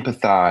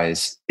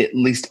empathize at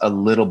least a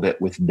little bit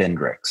with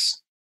Bendrix.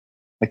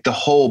 Like, the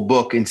whole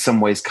book in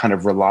some ways kind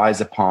of relies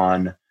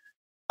upon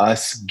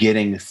us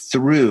getting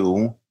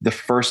through the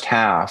first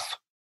half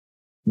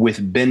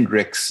with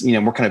Bendrix. You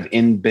know, we're kind of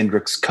in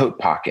Bendrix's coat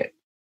pocket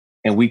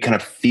and we kind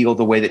of feel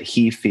the way that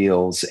he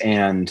feels,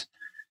 and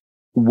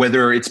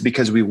whether it's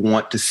because we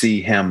want to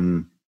see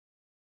him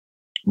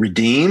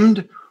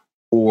redeemed,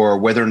 or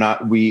whether or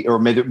not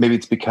maybe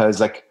it's because,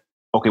 like,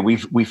 okay,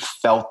 we've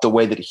felt the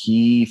way that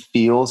he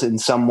feels in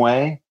some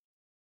way,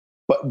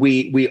 but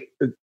we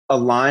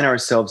align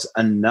ourselves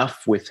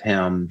enough with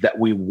him that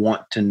we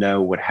want to know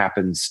what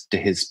happens to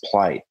his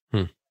plight.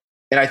 And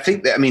I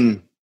think that,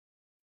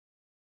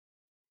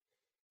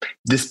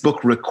 this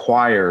book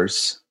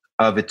requires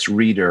of its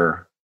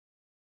reader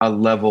a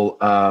level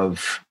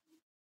of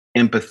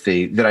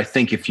empathy that I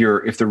think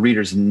if the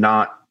reader's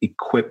not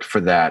equipped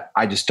for that,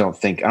 I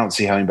don't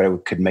see how anybody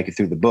could make it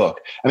through the book.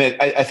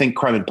 I think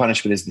Crime and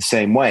Punishment is the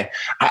same way.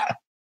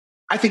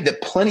 I think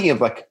that plenty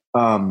of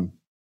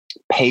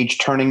page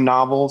turning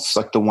novels,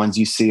 like the ones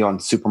you see on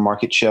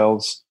supermarket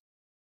shelves,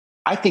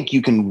 I think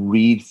you can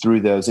read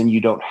through those and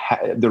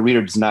the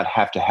reader does not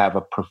have to have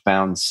a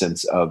profound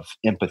sense of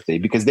empathy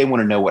because they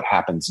want to know what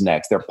happens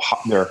next.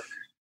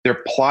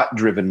 They're plot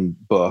driven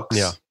books.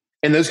 Yeah.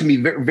 And those can be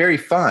very, very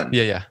fun.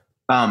 Yeah.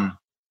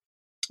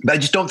 But I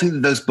just don't think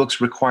that those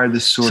books require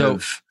this sort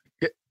of.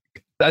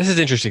 This is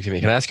interesting to me.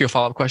 Can I ask you a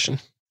follow-up question?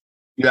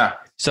 Yeah.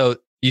 So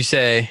you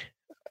say,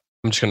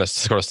 I'm just going to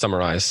sort of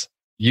summarize.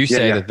 You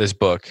say that this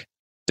book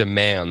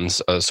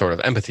demands a sort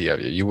of empathy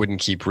of you. You wouldn't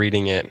keep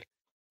reading it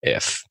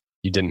if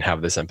you didn't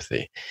have this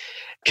empathy.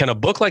 Can a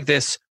book like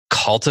this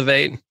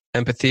cultivate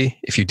empathy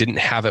if you didn't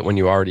have it when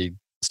you already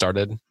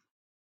started?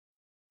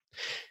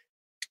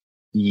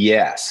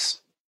 Yes.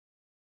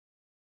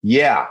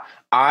 Yeah.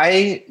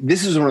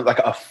 This is like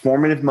a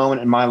formative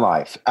moment in my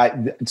life.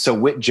 So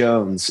Whit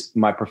Jones,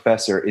 my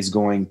professor, is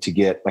going to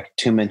get like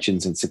 2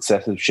 mentions in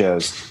successive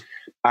shows.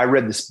 I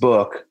read this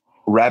book,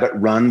 Rabbit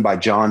Run by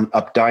John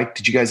Updike.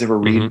 Did you guys ever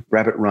read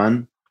Rabbit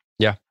Run?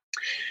 Yeah.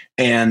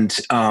 And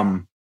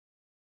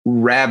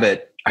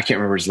Rabbit, I can't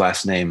remember his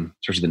last name,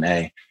 starts with an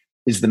A,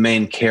 is the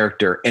main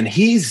character. And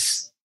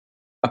he's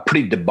a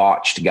pretty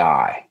debauched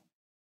guy.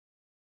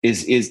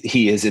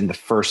 He is in the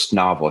first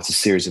novel. It's a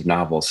series of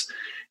novels.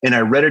 And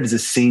I read it as a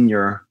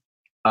senior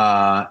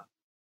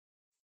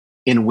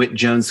in Whit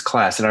Jones'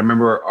 class. And I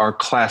remember our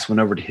class went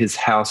over to his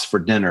house for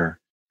dinner.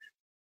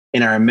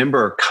 And I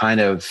remember kind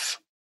of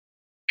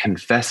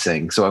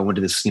confessing. So I went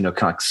to this, kind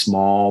of like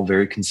small,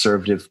 very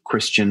conservative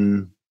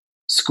Christian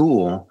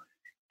school.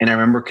 And I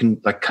remember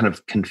kind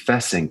of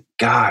confessing,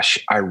 gosh,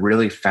 I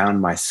really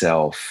found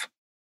myself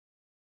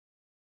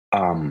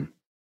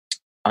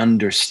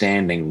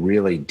understanding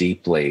really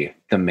deeply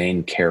the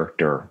main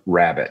character,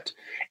 Rabbit.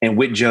 And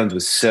Whit Jones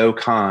was so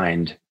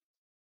kind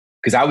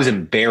because I was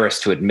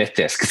embarrassed to admit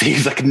this because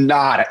he's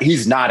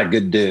not a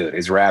good dude,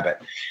 is Rabbit.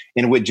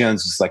 And Whit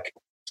Jones was like,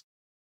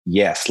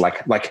 yes,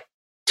 like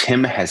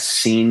Tim has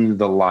seen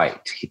the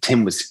light.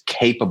 Tim was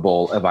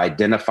capable of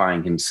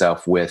identifying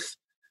himself with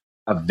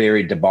a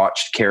very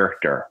debauched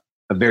character,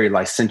 a very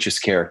licentious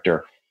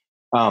character.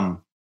 And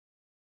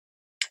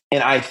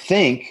I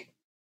think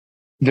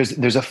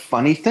there's a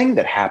funny thing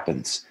that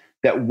happens,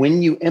 that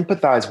when you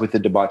empathize with a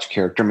debauched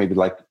character, maybe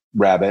like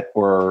Rabbit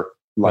or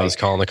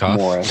like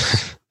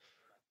Morris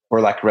or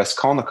like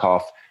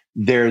Raskolnikov,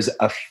 there's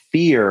a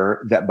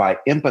fear that by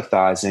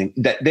empathizing,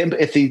 that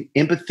if the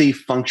empathy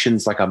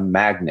functions like a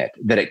magnet,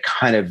 that it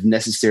kind of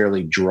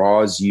necessarily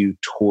draws you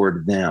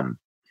toward them.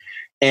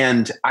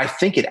 And I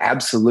think it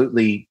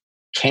absolutely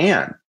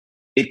can.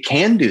 It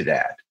can do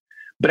that.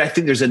 But I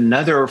think there's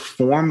another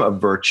form of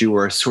virtue,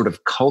 or a sort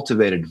of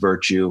cultivated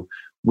virtue,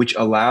 which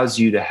allows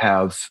you to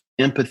have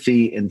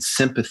empathy and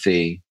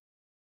sympathy,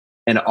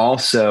 and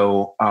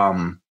also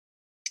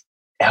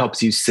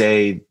helps you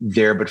say,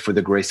 there, but for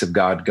the grace of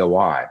God, go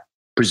I,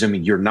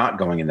 presuming you're not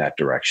going in that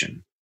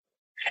direction.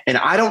 And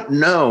I don't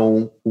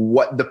know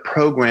what the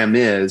program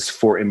is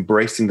for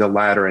embracing the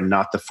latter and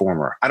not the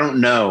former. I don't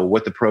know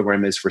what the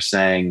program is for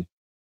saying,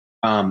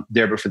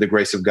 there, but for the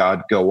grace of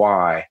God, go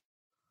I,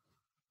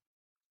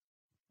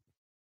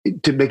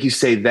 to make you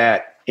say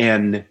that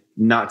and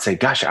not say,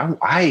 gosh,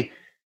 I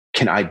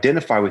can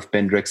identify with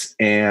Bendrix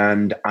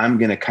and I'm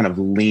going to kind of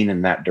lean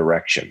in that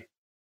direction.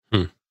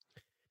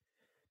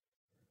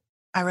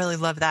 I really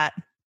love that.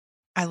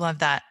 I love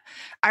that.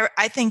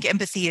 I think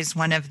empathy is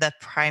one of the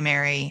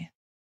primary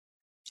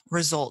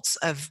results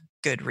of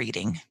good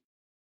reading.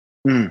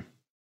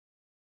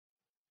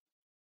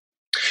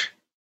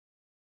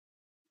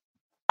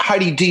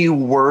 Heidi, do you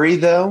worry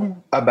though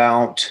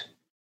about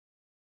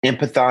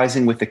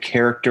empathizing with a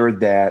character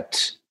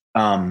that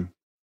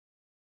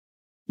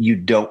you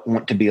don't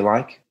want to be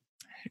like?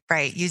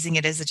 Right. Using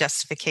it as a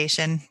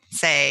justification.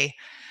 Say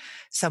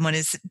someone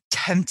is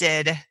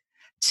tempted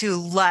to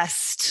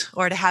lust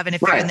or to have an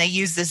affair, and they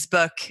use this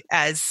book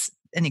as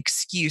an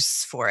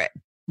excuse for it.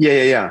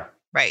 Yeah.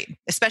 Right.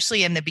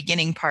 Especially in the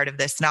beginning part of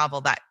this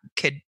novel, that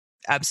could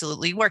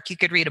absolutely work. You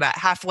could read about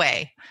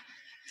halfway.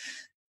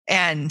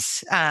 And,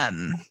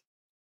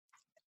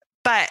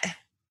 but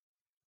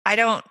I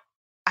don't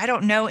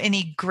know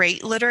any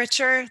great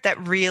literature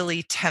that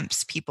really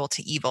tempts people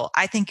to evil.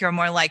 I think you're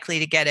more likely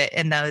to get it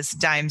in those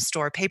dime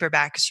store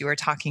paperbacks you were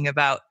talking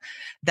about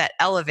that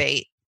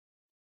elevate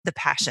the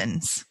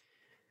passions.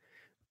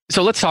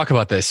 So let's talk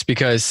about this,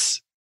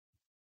 because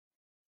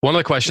one of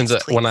the questions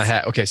that when I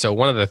had, so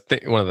one of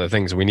the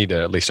things we need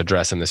to at least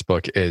address in this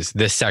book is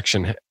this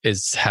section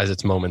has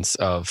its moments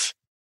of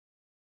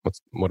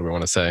what do we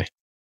want to say?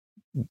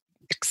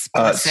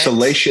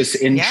 Salacious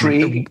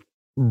intrigue,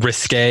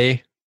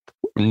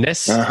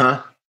 risque-ness.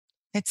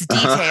 It's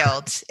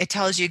detailed. It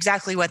tells you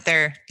exactly what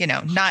they're,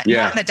 not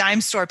in the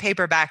dime store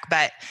paperback,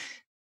 but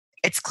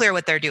it's clear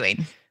what they're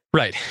doing.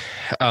 Right.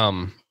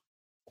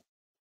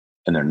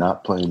 And they're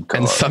not playing cards.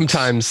 And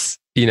sometimes,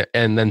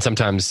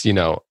 sometimes,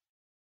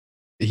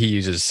 he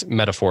uses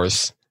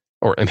metaphors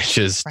or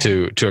images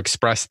to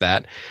express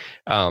that.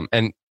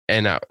 And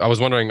I was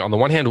wondering, on the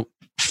one hand,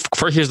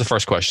 here's the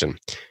first question.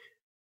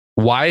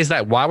 Why was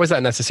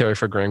that necessary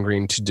for Graham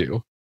Greene to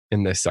do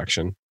in this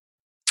section?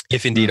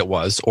 If indeed it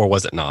was, or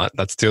was it not?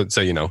 That's too, so,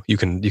 you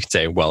can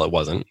say, well, it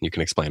wasn't. You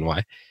can explain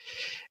why.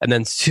 And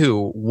then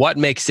two, what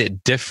makes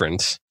it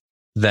different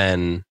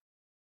than,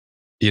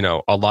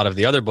 a lot of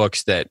the other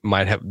books that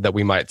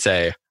we might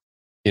say,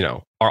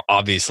 are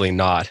obviously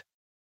not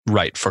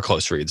right for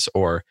close reads,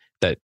 or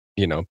that,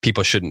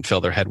 people shouldn't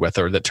fill their head with,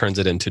 or that turns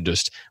it into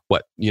just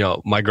what,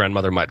 my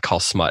grandmother might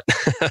call smut.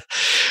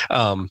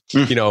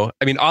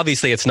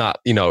 Obviously it's not,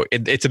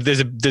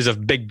 there's a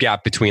big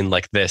gap between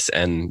like this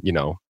and,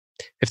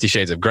 50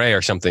 Shades of Grey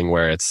or something,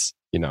 where it's,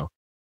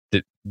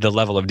 the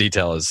level of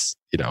detail is,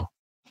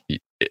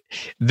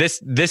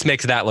 this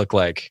makes that look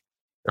like,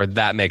 or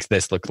that makes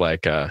this look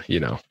like,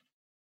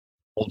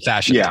 old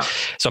fashioned. Yeah.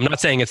 So I'm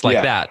not saying it's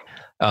like that.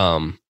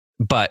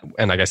 But,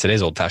 and I guess it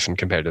is old fashioned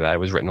compared to that. It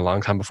was written a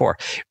long time before.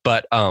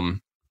 But,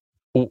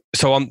 so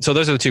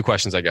those are the two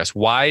questions, I guess.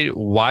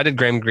 Why did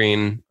Graham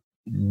Greene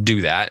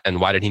do that?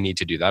 And why did he need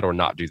to do that or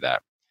not do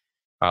that?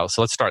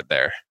 So let's start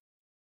there.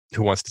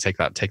 Who wants to take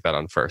that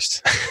on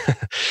first?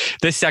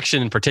 This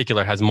section in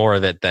particular has more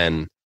of it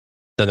than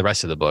the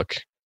rest of the book.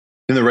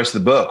 In the rest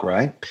of the book,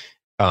 right?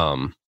 At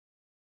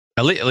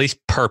least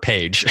per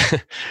page.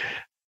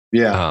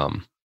 Yeah.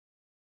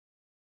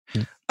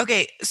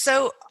 Okay,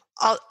 so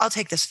I'll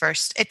take this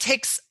first.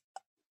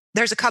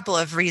 There's a couple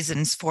of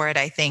reasons for it,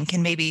 I think,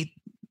 and maybe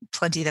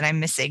plenty that I'm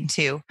missing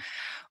too.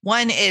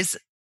 One is,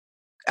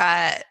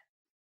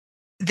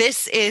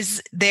 this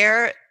is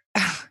their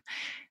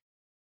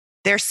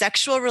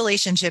sexual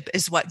relationship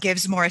is what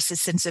gives Morris a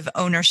sense of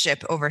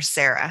ownership over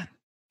Sarah.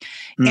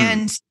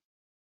 And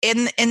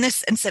in the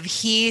sense of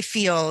he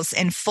feels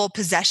in full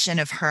possession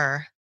of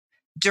her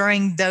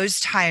during those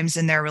times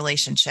in their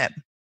relationship.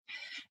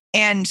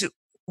 And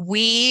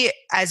we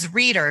as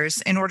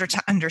readers, in order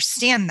to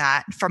understand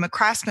that from a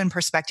craftsman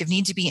perspective,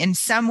 need to be in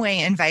some way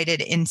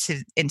invited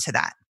into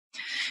that.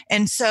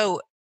 And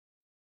so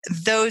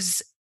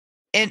those,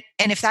 and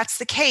if that's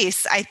the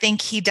case, I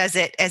think he does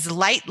it as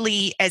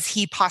lightly as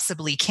he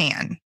possibly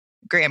can,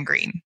 Graham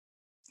Greene.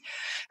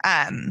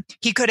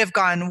 He could have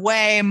gone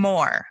way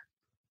more,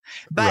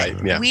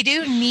 but we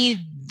do need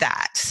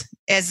that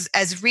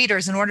as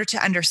readers. In order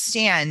to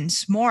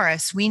understand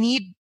Morris, we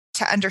need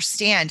to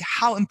understand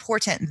how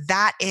important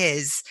that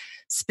is,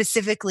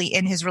 specifically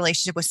in his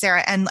relationship with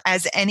Sarah. And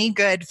as any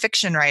good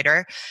fiction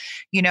writer,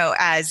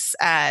 as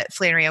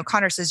Flannery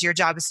O'Connor says, your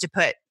job is to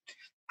put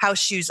house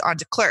shoes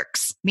onto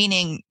clerks,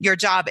 meaning your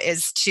job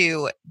is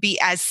to be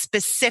as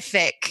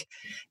specific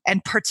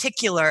and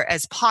particular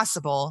as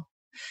possible.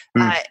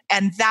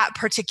 And that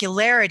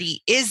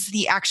particularity is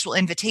the actual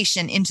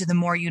invitation into the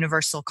more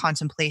universal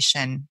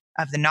contemplation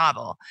of the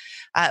novel,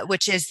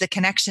 which is the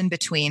connection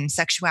between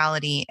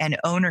sexuality and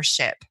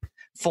ownership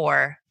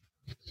for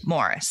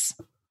Morris.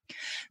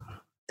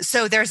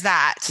 So there's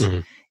that. Mm-hmm.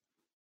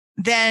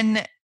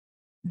 Then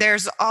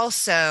there's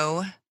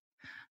also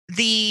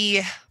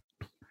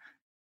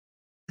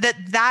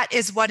that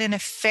is what an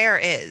affair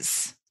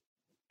is,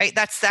 right?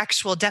 That's the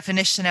actual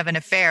definition of an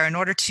affair. In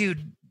order to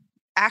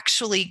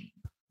actually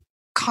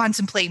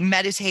contemplate,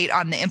 meditate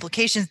on the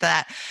implications of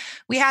that,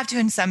 we have to,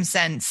 in some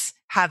sense,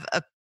 have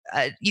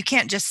you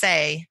can't just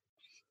say,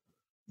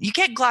 you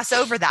can't gloss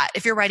over that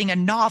if you're writing a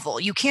novel.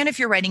 You can if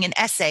you're writing an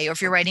essay, or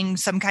if you're writing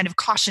some kind of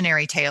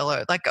cautionary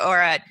tale, but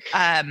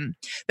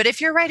if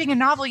you're writing a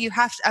novel,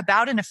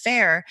 about an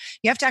affair,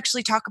 you have to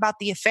actually talk about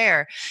the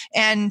affair,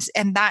 and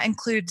that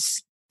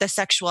includes the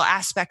sexual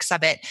aspects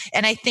of it.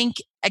 And I think,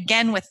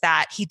 again, with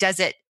that, he does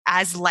it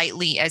as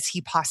lightly as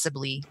he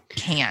possibly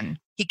can.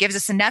 He gives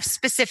us enough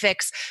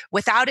specifics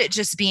without it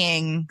just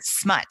being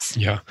smut.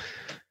 Yeah.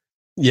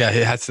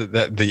 It has to,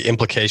 the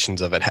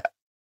implications of it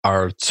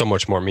are so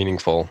much more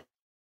meaningful.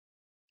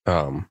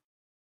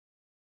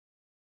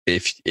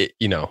 If it,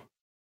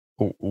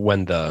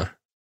 when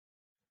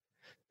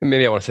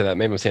maybe I want to say that,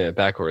 maybe I'm saying it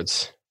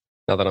backwards.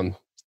 Now that I'm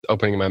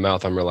opening my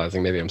mouth, I'm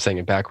realizing maybe I'm saying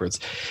it backwards.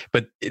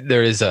 But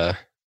there is the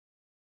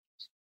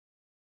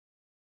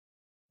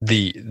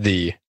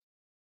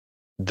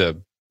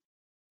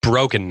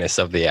brokenness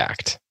of the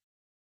act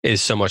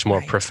is so much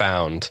more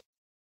profound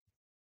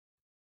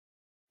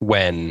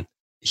when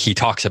he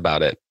talks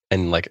about it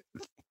and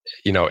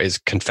is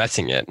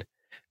confessing it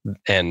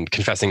and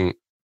confessing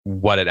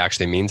what it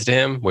actually means to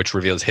him, which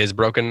reveals his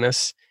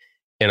brokenness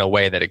in a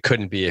way that it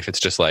couldn't be if it's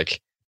just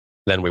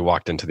then we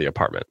walked into the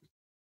apartment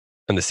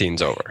and the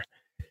scene's over,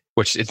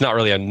 which it's not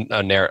really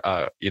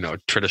a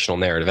traditional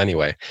narrative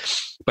anyway,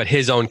 but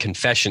his own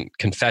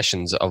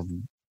confessions of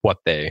what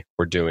they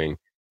were doing.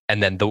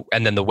 And then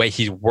the way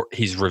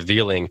he's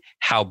revealing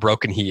how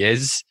broken he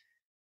is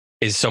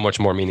so much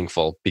more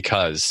meaningful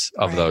because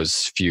of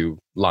those few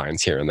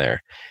lines here and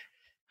there.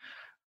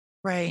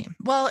 Right.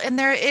 Well, and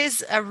there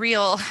is a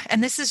real,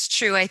 and this is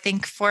true, I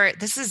think,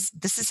 this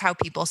is how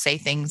people say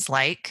things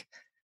like,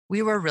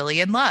 we were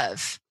really in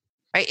love,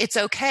 right? It's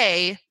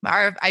okay.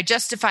 I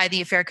justify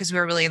the affair because we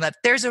were really in love.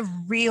 There's a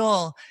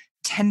real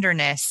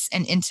tenderness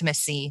and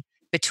intimacy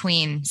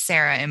between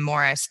Sarah and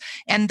Morris.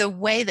 And the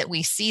way that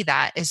we see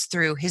that is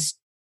through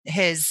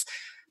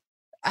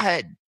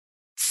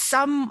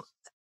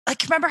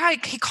remember how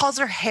he calls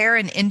her hair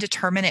an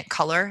indeterminate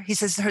color? He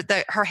says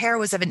her hair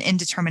was of an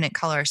indeterminate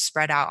color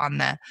spread out on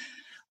the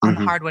the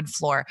hardwood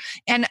floor.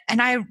 And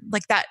I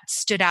that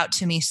stood out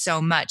to me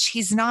so much.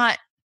 He's not,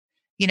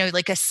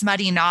 a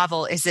smutty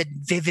novel is a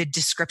vivid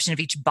description of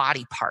each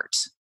body part.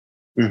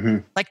 Mm-hmm.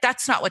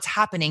 That's not what's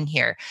happening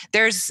here.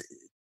 There's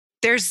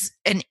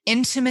an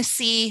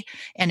intimacy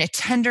and a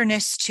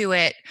tenderness to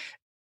it,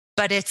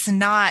 but it's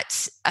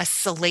not a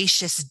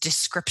salacious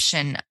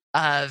description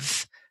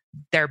of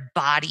their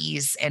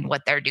bodies and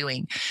what they're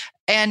doing.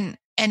 And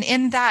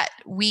in that,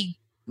 we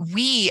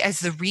as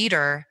the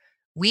reader,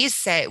 we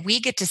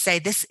get to say,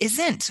 this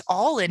isn't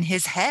all in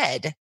his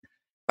head,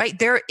 right?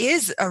 There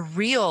is a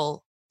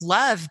real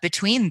love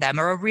between them,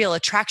 or a real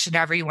attraction,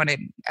 however you want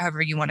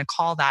to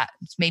call that.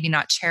 It's maybe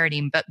not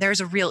charity, but there's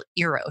a real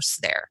eros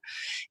there.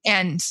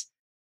 And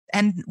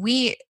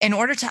we, in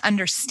order to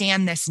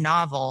understand this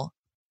novel,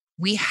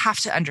 we have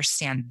to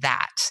understand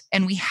that,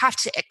 and we have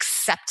to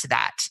accept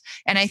that.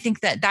 And I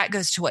think that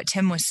goes to what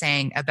Tim was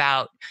saying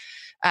about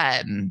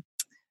the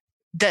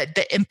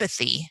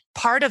empathy.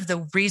 Part of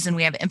the reason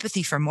we have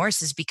empathy for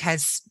Morris is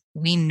because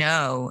we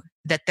know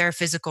that their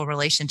physical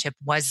relationship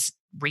was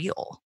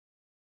real.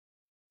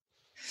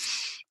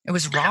 It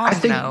was wrong,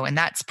 though, and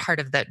that's part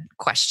of the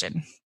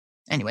question.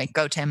 Anyway,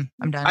 go, Tim.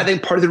 I'm done. I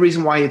think part of the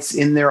reason why it's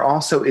in there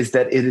also is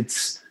that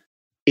it's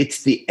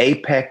the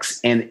apex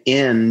and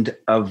end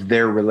of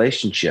their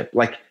relationship.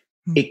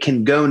 It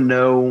can go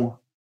no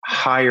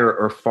higher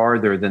or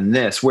farther than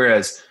this.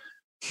 Whereas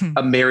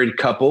a married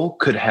couple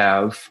could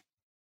have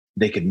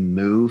They could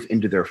move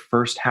into their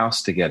first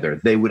house together.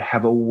 They would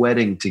have a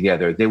wedding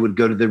together. They would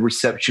go to the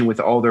reception with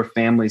all their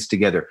families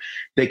together.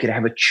 They could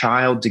have a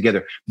child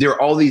together. There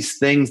are all these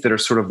things that are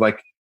sort of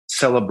like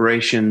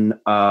celebration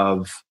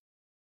of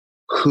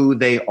who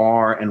they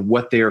are and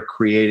what they are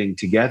creating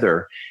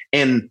together.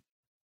 And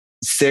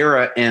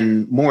Sarah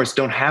and Morris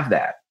don't have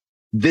that.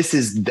 This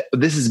is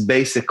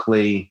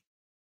basically,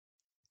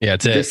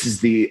 this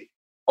is the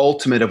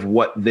ultimate of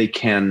what they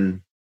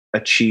can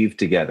achieve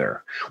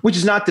together, which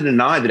is not to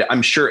deny that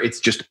I'm sure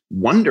it's just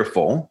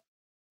wonderful,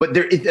 but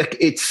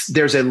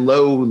there's a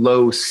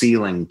low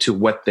ceiling to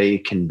what they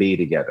can be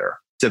together.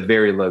 It's a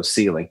very low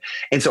ceiling.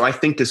 And so I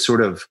think to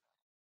sort of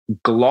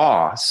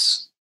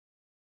gloss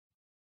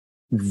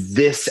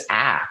this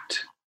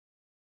act,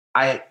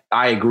 I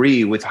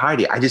agree with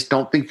Heidi. I just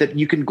don't think that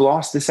you can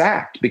gloss this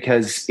act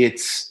because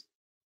it's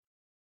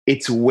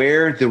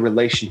where the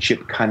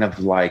relationship kind of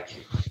like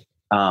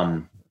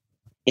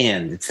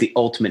end. It's the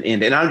ultimate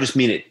end. And I don't just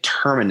mean it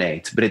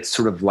terminates, but it's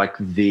sort of like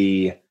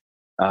the,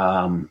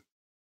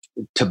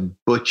 to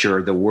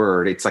butcher the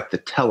word, it's like the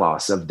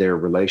telos of their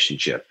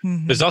relationship.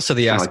 Mm-hmm. There's also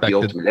the aspect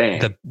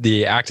that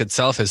the act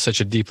itself has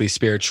such a deeply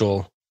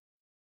spiritual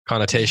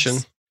connotation.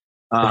 Yes.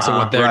 And so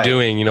what they're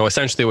doing,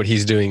 essentially what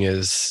he's doing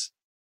is,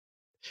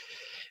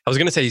 I was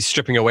going to say he's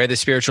stripping away the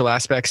spiritual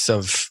aspects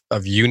of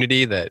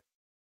unity that,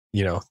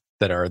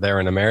 that are there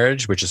in a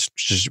marriage, which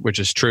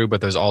is true.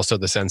 But there's also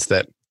the sense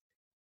that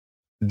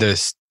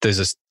there's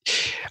this,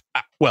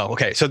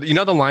 so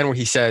the line where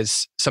he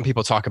says, some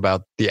people talk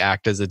about the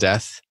act as a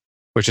death,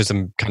 which is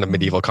some kind of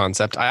medieval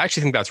concept. I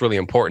actually think that's really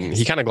important.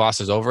 He kind of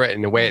glosses over it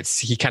in a way.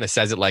 He kind of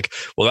says it like,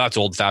 well, that's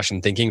old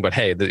fashioned thinking, but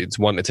hey, it's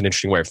an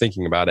interesting way of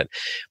thinking about it.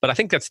 But I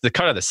think that's the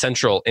kind of the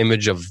central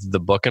image of the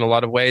book in a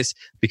lot of ways,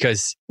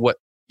 because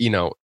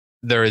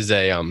there is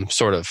a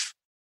sort of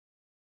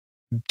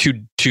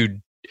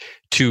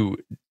to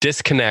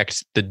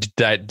disconnect the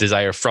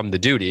desire from the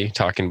duty,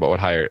 talking about what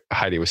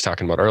Heidi was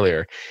talking about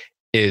earlier,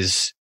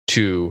 is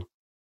to,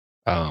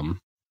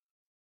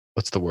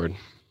 what's the word?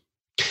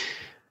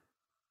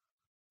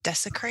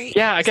 Desecrate?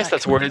 Yeah, I guess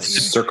that's the word. It's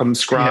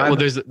circumscribe. Yeah, well,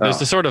 there's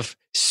the sort of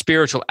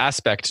spiritual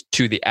aspect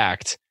to the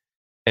act,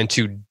 and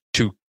to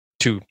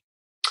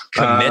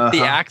commit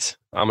the act.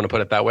 I'm going to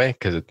put it that way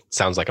because it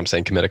sounds like I'm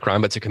saying commit a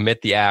crime, but to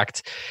commit the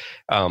act,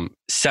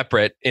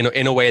 separate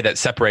in a way that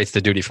separates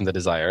the duty from the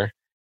desire,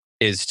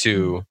 is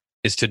to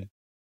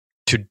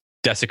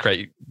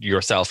desecrate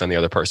yourself and the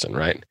other person,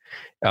 right?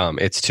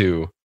 It's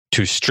to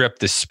strip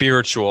the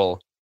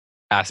spiritual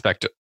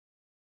aspect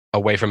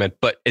away from it,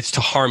 but it's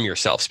to harm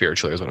yourself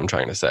spiritually, is what I'm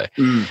trying to say.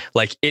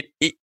 Like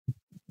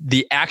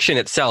the action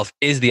itself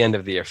is the end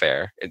of the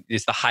affair.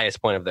 It's the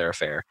highest point of their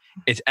affair.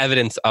 It's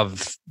evidence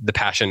of the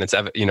passion.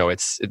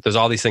 There's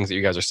all these things that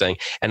you guys are saying,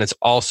 and it's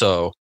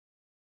also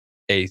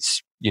it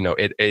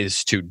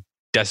is to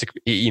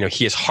desecrate.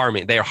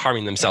 They are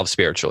harming themselves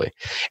spiritually,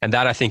 and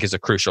that I think is a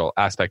crucial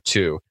aspect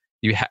too.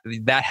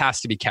 That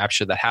has to be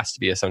captured. That has to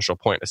be a central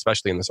point,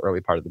 especially in this early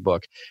part of the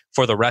book,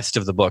 for the rest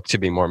of the book to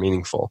be more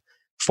meaningful,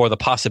 for the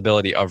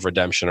possibility of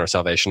redemption or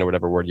salvation or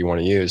whatever word you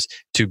want to use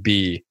to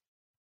be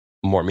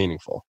more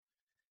meaningful.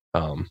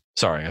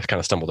 Sorry, I kind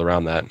of stumbled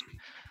around that.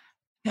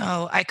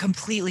 No, I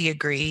completely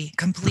agree.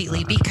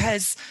 Completely.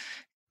 Because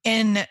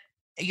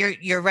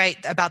you're right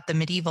about the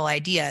medieval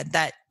idea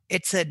that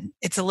it's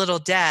a little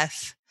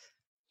death,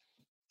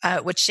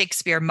 which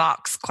Shakespeare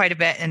mocks quite a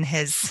bit in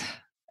his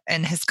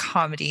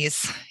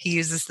comedies. He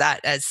uses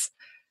that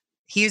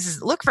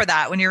look for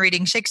that when you're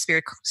reading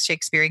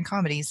Shakespearean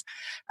comedies.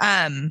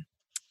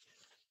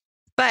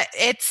 But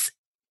it's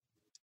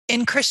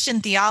in Christian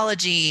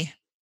theology,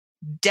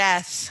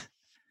 death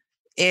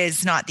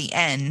is not the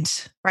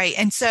end, right?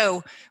 And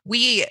so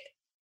to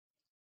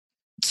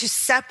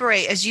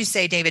separate, as you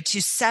say, David,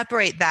 to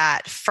separate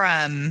that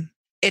from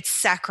its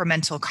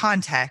sacramental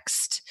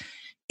context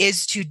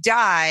is to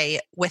die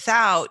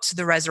without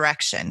the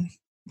resurrection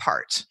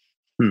part,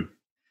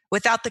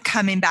 without the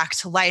coming back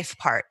to life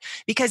part,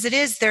 because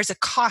there's a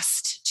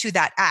cost to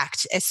that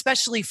act,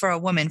 especially for a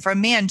woman, for a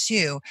man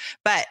too,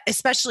 but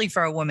especially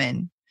for a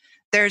woman.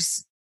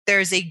 There's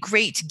a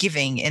great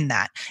giving in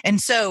that. And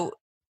so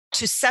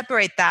to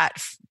separate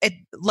that,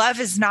 love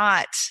is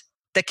not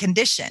the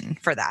condition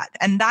for that.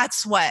 And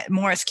that's what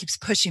Morris keeps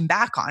pushing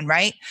back on,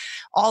 right?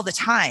 All the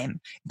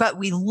time. But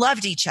we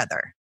loved each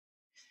other.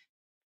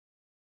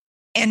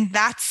 And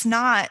that's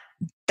not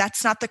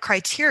the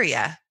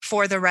criteria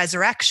for the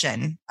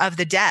resurrection of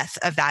the death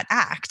of that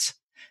act,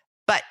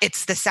 but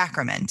it's the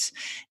sacrament.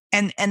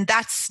 And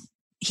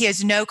he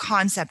has no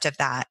concept of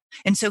that.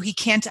 And so he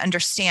can't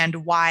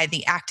understand why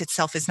the act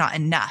itself is not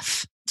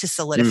enough to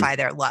solidify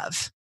their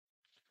love.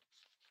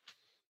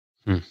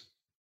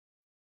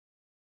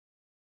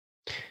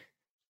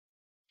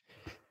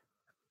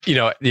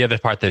 The other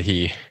part that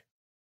he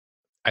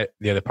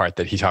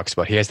talks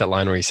about, he has that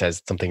line where he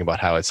says something about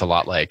how it's a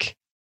lot like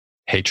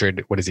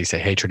hatred. What does he say?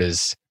 Hatred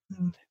is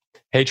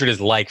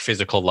like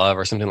physical love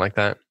or something like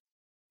that.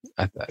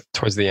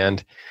 Towards the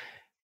end.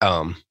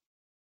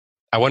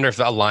 I wonder if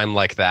a line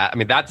like that, I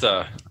mean, that's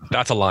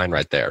That's a line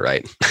right there,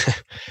 right?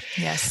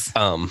 Yes.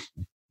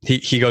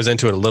 He goes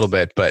into it a little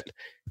bit, but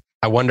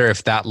I wonder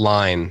if that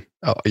line,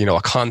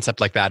 a concept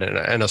like that, and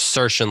an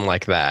assertion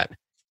like that,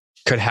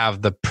 could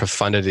have the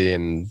profundity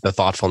and the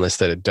thoughtfulness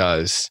that it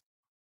does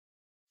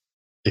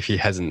if he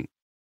hasn't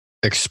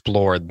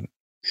explored,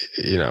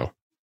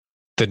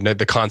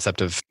 the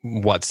concept of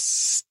what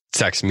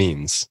sex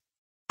means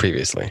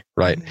previously,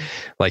 right?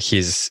 Mm-hmm. Like he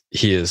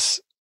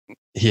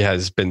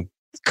has been,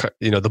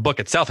 the book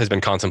itself has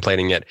been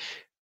contemplating it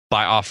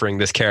by offering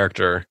this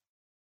character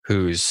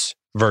whose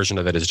version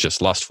of it is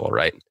just lustful,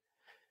 right?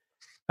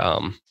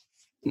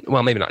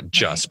 Well, maybe not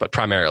just, but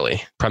primarily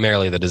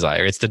the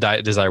desire. It's the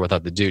desire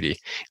without the duty.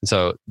 And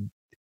so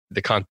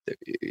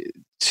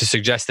to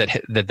suggest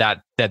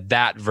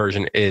that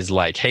version is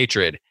like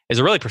hatred is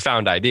a really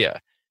profound idea.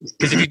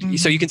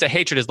 Because so you can say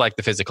hatred is like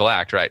the physical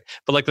act, right?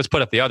 But let's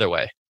put it the other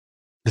way.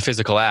 The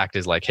physical act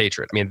is like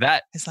hatred. I mean,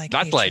 that's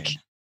hatred. Like,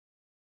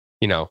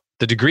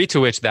 the degree to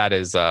which that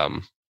is a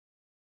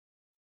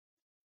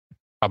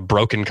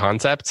broken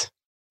concept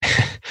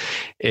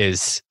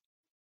is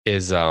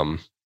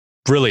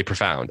really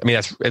profound. I mean,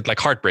 it's like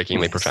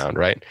heartbreakingly profound,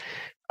 right?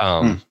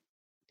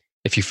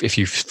 If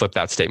you flip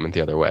that statement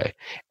the other way.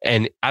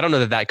 And I don't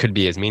know that could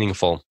be as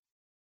meaningful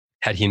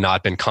had he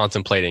not been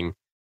contemplating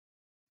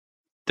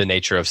the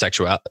nature of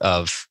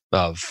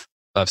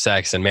of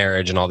sex and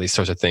marriage and all these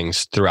sorts of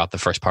things throughout the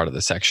first part of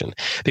the section.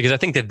 Because I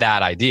think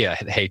that idea,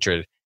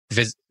 hatred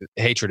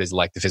is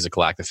like the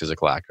physical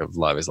act of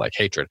love is like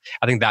hatred.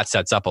 I think that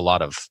sets up a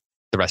lot of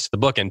the rest of the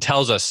book and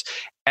tells us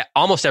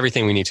almost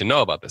everything we need to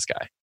know about this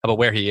guy, about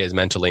where he is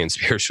mentally and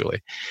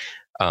spiritually.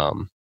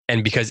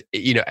 And because,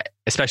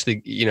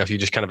 especially, if you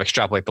just kind of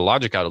extrapolate the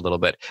logic out a little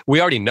bit, we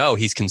already know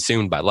he's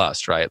consumed by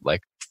lust, right?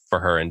 Like for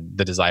her and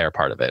the desire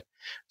part of it.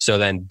 So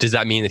then does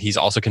that mean that he's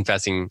also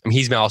confessing? I mean,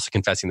 he's also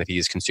confessing that he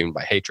is consumed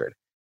by hatred.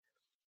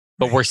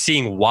 But we're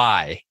seeing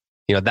why,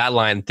 that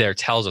line there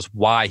tells us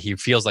why he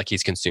feels like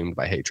he's consumed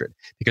by hatred.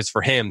 Because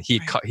for him,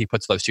 he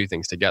puts those two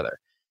things together.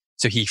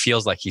 So he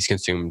feels like he's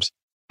consumed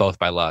both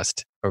by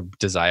lust or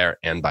desire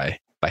and by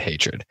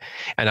hatred.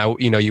 And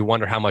you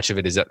wonder how much of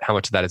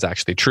that is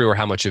actually true, or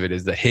how much of it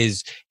is that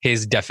his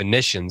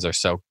definitions are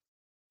so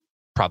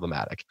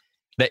problematic.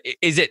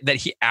 Is it that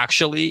he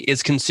actually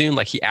is consumed,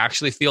 like he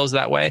actually feels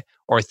that way,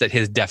 or it's that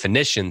his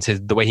definitions,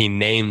 the way he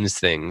names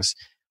things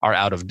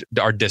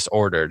are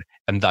disordered,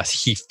 and thus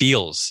he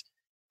feels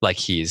like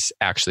he's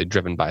actually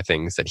driven by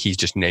things that he's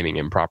just naming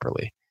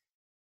improperly.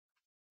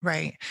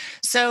 Right.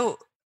 So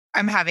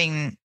I'm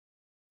having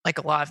like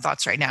a lot of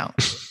thoughts right now,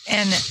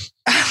 and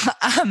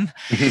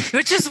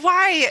which is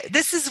why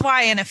this is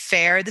an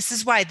affair. This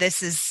is why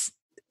this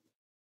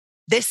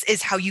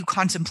is how you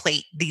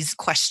contemplate these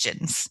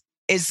questions,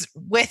 is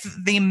with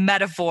the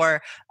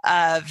metaphor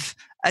of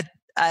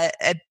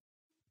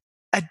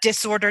a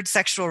disordered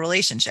sexual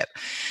relationship.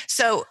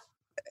 So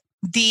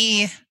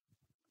the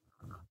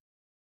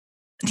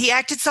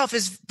act itself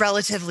is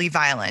relatively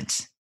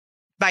violent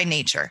by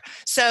nature.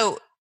 So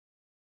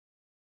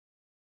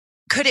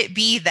could it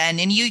be then,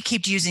 and you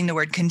keep using the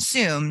word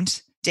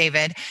consumed,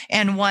 David,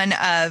 and one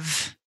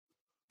of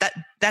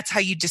that's how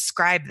you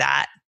describe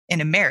that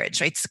in a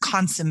marriage, right? It's the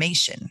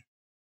consummation.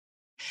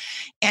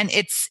 And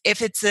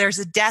there's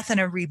a death and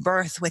a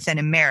rebirth within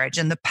a marriage,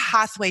 and the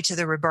pathway to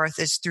the rebirth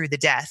is through the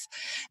death,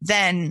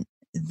 then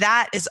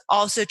that is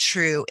also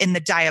true in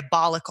the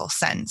diabolical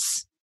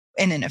sense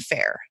in an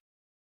affair.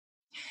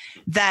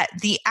 That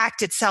the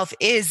act itself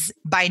is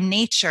by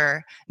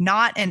nature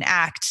not an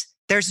act.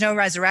 There's no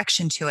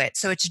resurrection to it.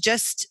 So it's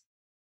just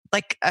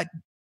like kind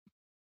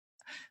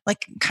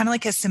of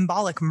like a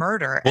symbolic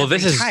murder. Well,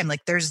 every time,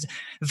 like there's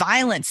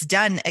violence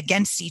done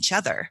against each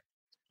other.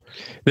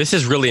 This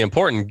is really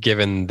important,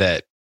 given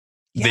that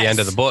the end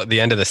of the book,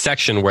 the end of the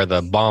section where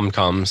the bomb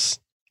comes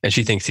and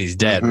she thinks he's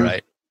dead,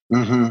 right?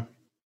 Mm-hmm.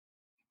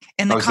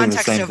 And the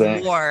context of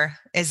war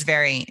is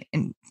very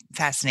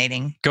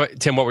fascinating. Go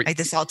ahead, Tim. Like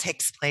this all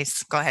takes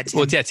place. Go ahead, Tim.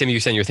 Well, yeah, Tim, you were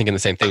saying you're thinking the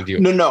same thing.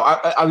 No.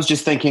 I was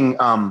just thinking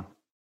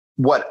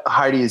what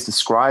Heidi is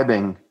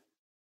describing.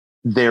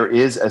 There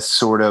is a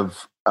sort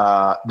of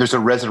there's a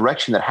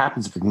resurrection that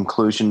happens at the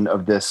conclusion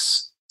of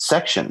this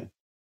section,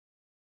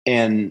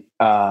 and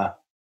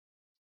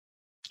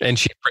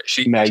she's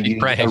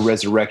praying. A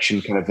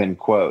resurrection, kind of in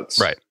quotes,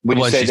 right?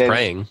 She's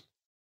praying.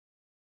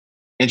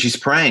 And she's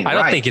praying.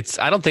 I think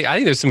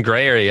there's some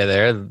gray area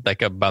there,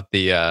 like about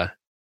the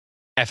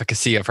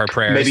efficacy of her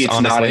prayers. Maybe it's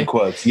honestly, not in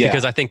quotes. Yeah.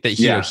 Because I think that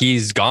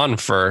he's gone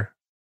for,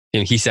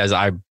 he says,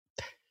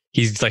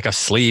 he's like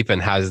asleep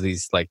and has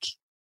these like.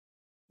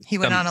 He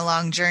went on a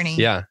long journey.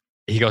 Yeah.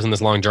 He goes on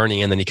this long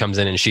journey, and then he comes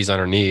in and she's on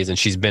her knees and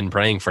she's been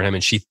praying for him,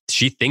 and she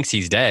thinks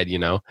he's dead,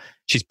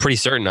 she's pretty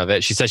certain of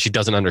it. She says she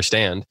doesn't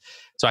understand.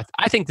 So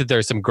I think that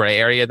there's some gray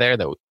area there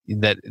that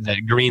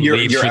Green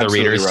leaves for the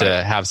readers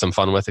to have some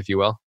fun with, if you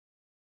will.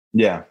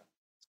 Yeah.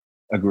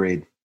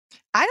 Agreed.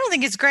 I don't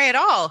think it's gray at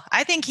all.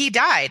 I think he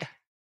died.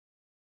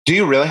 Do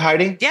you really,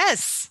 Heidi?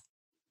 Yes.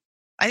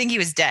 I think he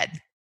was dead.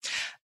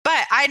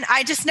 But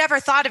I just never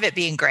thought of it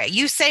being gray.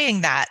 You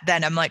saying that,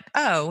 then I'm like,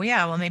 oh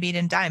yeah, well maybe he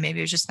didn't die. Maybe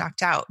he was just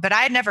knocked out. But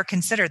I had never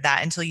considered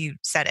that until you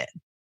said it.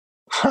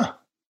 Huh.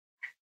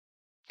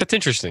 That's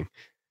interesting.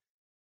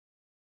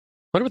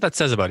 Wonder what that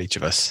says about each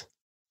of us.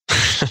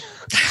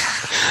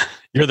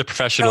 You're the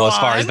professional as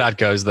far as that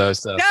goes, though.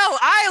 So. No,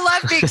 I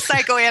love being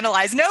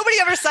psychoanalyzed. Nobody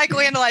ever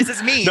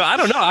psychoanalyzes me. No, I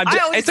don't know.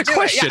 It's a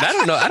question. I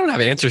don't know. I don't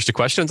have answers to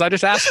questions. I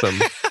just ask them.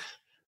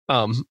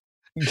 I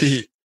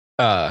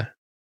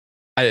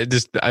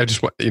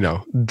just want,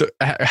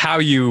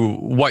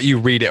 what you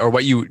read it or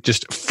what you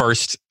just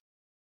first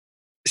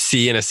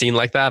see in a scene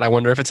like that. I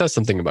wonder if it says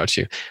something about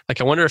you.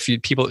 Like, I wonder if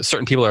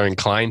certain people are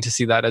inclined to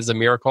see that as a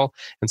miracle,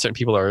 and certain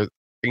people are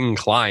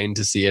inclined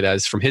to see it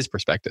as from his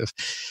perspective.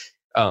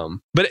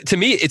 But to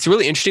me, it's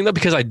really interesting though,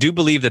 because I do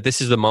believe that this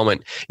is the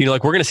moment,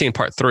 like we're going to see in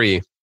part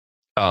 3,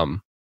 we're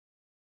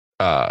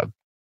going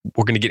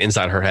to get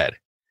inside her head.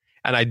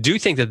 And I do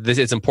think that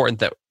it's important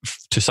that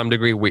to some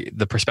degree,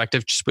 the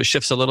perspective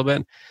shifts a little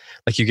bit.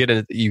 Like you get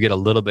a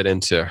little bit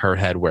into her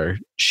head where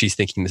she's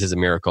thinking this is a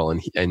miracle.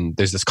 And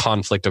there's this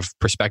conflict of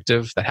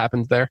perspective that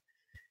happens there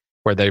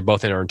where they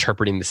both are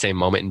interpreting the same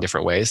moment in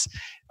different ways.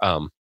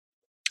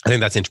 I think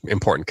that's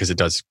important because it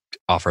does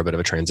offer a bit of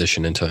a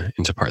transition into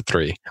part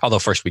 3. Although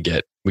first we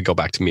go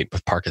back to meet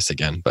with Parkas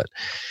again, but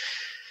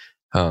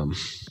I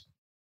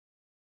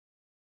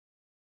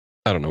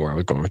don't know where I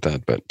was going with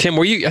that. But Tim,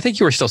 I think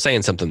you were still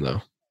saying something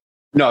though.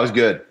 No, I was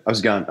good. I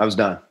was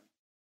done.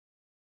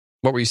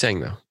 What were you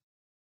saying though?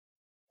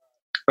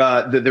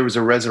 There was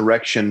a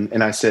resurrection,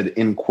 and I said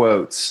in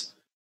quotes,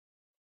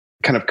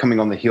 kind of coming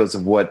on the heels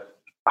of what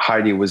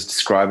Heidi was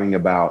describing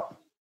about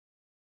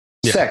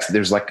sex.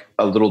 There's like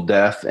a little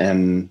death,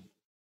 and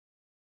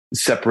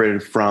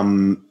separated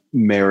from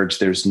marriage,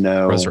 there's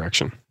no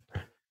resurrection.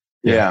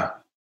 Yeah.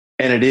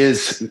 And it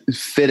is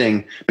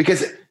fitting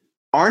because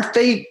aren't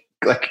they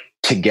like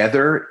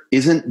together?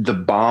 Isn't the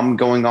bomb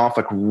going off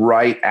like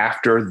right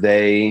after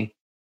they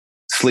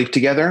sleep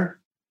together?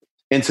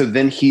 And so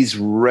then he's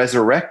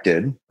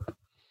resurrected.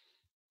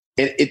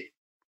 And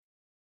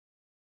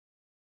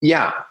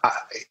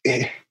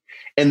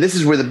this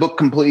is where the book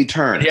completely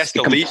turns. It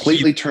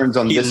completely turns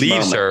on this moment. He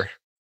leaves her.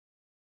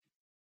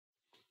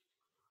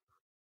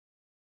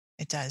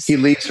 It does. He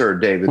leaves her,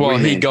 David. Well,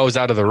 he goes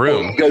out of the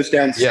room. He goes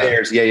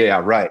downstairs.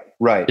 Yeah. Right.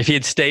 If he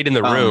had stayed in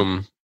the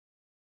room,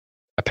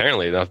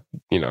 apparently,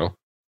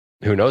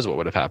 who knows what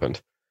would have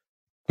happened?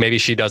 Maybe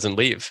she doesn't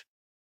leave.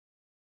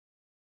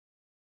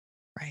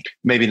 Right.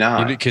 Maybe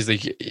not. Because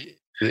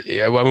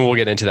we'll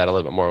get into that a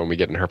little bit more when we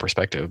get in her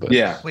perspective. But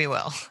yeah, we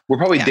will. We're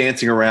probably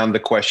dancing around the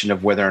question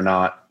of whether or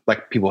not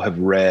like people have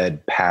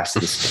read past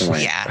this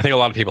point. Yeah. I think a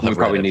lot of people have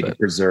probably need to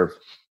preserve.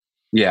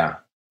 Yeah.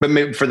 But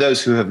maybe for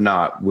those who have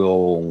not,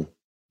 we'll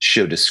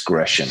show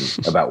discretion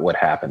about what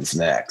happens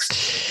next.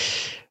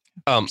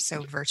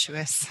 So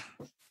virtuous.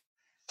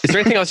 Is there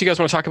anything else you guys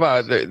want to talk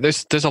about?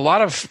 There's a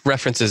lot of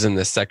references in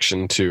this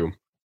section to,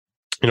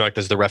 like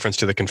there's the reference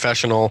to the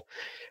confessional.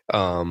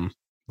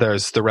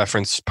 There's the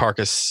reference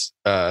Parkas.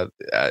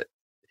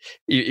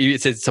 You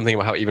said something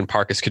about how even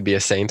Parkas could be a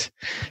saint.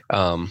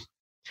 Some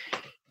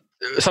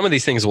of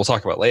these things we'll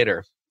talk about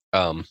later.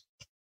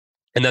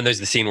 And then there's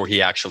the scene where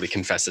he actually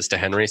confesses to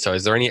Henry. So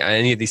is there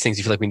any of these things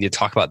you feel like we need to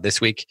talk about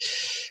this week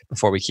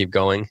before we keep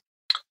going?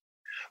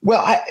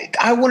 Well,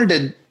 I wanted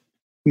to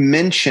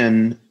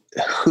mention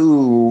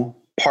who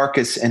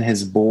Parkas and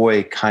his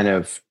boy kind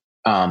of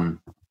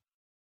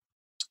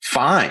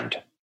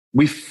find.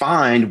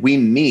 We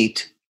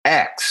meet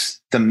X,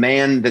 the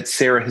man that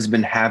Sarah has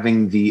been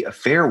having the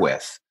affair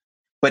with,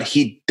 but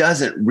he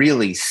doesn't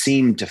really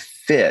seem to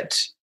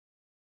fit.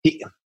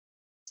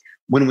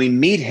 When we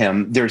meet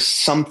him,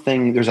 there's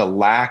a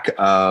lack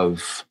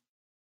of,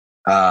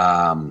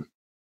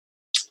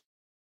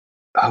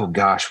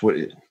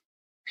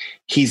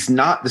 he's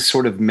not the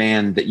sort of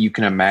man that you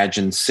can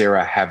imagine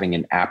Sarah having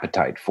an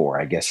appetite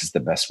for, I guess is the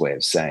best way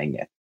of saying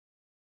it.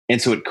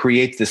 And so it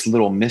creates this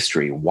little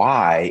mystery.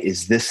 Why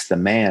is this the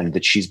man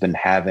that she's been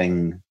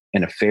having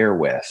an affair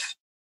with?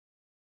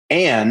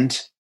 And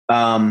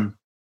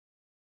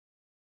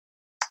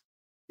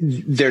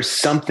there was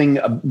something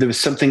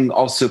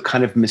also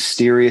kind of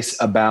mysterious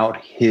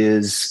about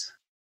his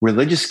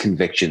religious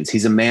convictions.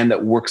 He's a man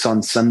that works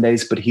on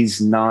Sundays, but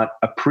he's not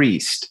a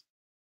priest.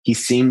 He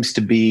seems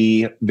to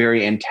be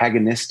very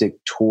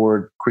antagonistic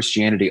toward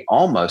Christianity,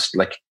 almost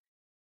like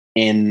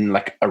in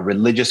like a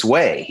religious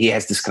way. He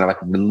has this kind of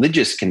like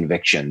religious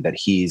conviction that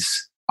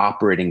he's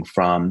operating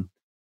from,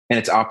 and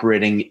it's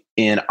operating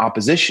in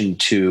opposition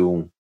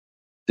to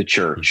the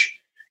church.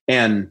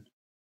 And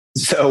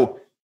so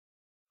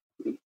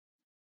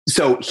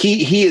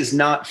he is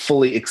not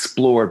fully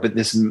explored, but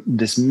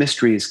this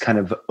mystery is kind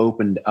of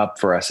opened up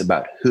for us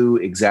about who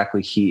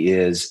exactly he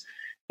is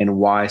and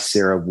why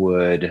Sarah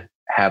would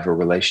have a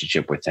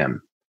relationship with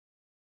him.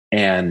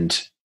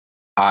 And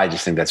I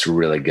just think that's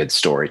really good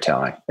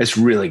storytelling. It's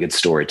really good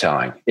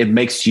storytelling. It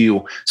makes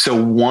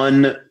so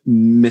one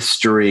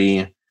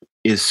mystery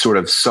is sort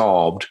of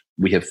solved.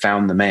 We have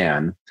found the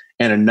man,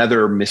 and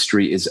another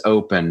mystery is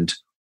opened.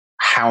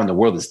 how in the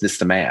world is this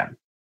the man?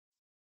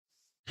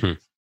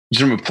 Just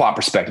from a plot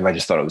perspective, I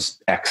just thought it was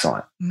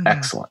excellent.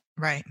 Excellent.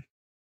 Right.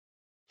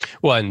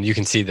 Well, and you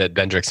can see that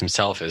Bendrix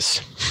himself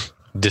is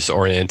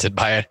disoriented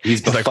by it.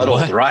 He's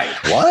befuddled, like, right?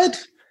 What?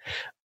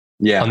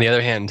 Yeah. On the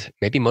other hand,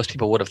 maybe most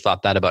people would have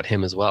thought that about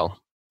him as well.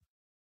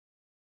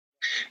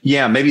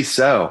 Yeah, maybe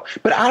so.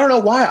 But I don't know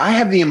why. I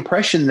have the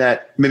impression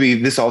that maybe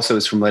this also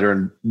is from later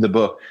in the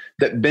book,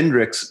 that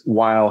Bendrix,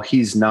 while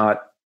he's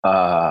not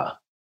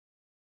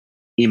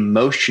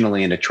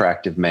emotionally an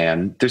attractive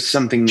man, there's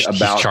something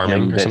about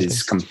him that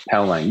is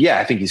compelling. Yeah,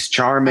 I think he's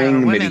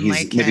charming.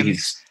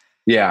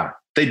 Yeah,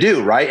 they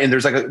do, right? And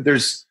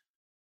there's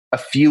a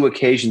few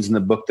occasions in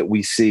the book that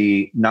we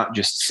see not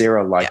just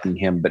Sarah liking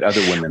him, but other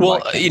women.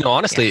 Well, like him.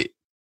 Honestly,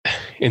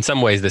 in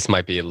some ways, this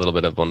might be a little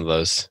bit of one of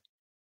those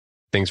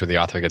things where the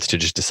author gets to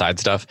just decide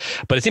stuff.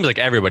 But it seems like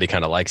everybody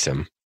kind of likes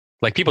him.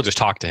 Like people just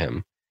talk to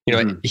him.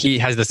 He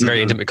has this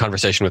very intimate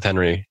conversation with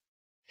Henry,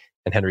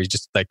 and Henry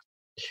just like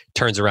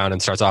turns around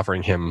and starts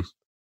consoling him.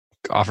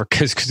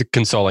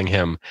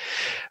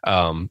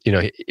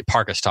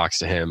 Parkas talks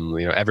to him.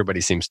 Everybody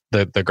seems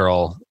the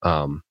girl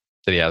that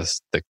he has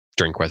the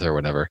drink with or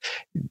whatever.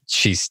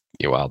 She's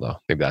though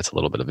maybe that's a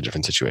little bit of a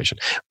different situation,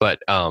 but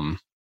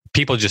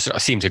people just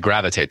seem to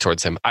gravitate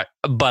towards him.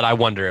 But I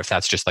wonder if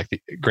that's just like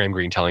Graham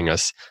Greene telling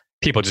us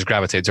people just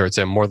gravitate towards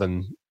him more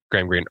than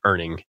Graham Greene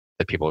earning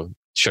that people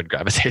should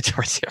gravitate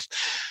towards him.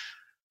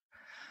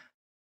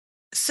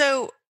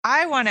 So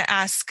I want to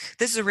ask,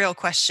 this is a real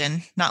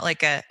question, not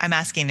like I'm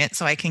asking it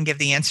so I can give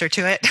the answer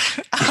to it.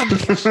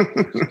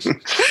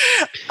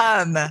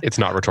 It's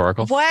not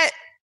rhetorical.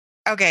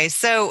 Okay,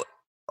 so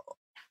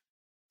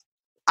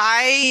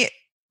I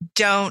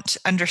don't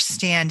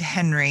understand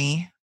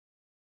Henry.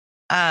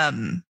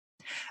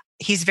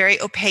 He's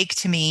very opaque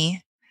to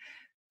me.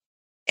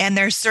 And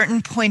there's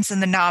certain points in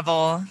the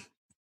novel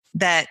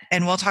that,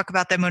 and we'll talk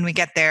about them when we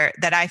get there,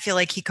 that I feel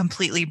like he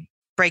completely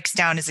breaks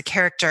down as a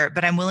character,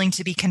 but I'm willing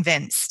to be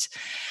convinced.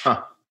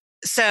 Huh.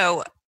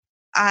 So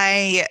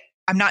I'm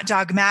not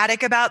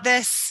dogmatic about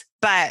this,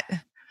 but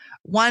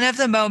one of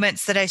the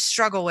moments that I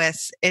struggle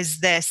with is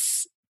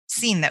this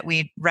scene that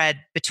we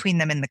read between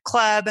them in the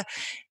club,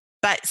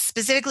 but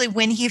specifically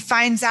when he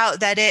finds out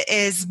that it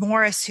is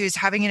Morris who's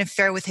having an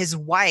affair with his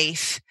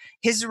wife,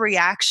 his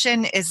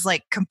reaction is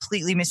like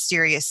completely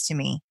mysterious to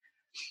me.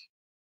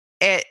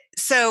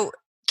 So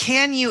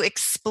can you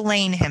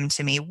explain him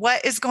to me?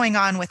 What is going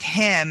on with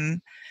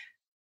him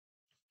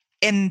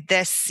in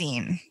this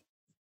scene?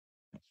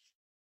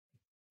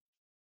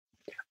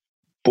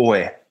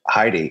 Boy,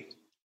 Heidi,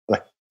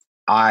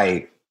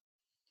 I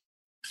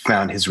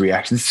found his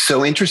reaction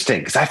so interesting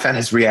because I found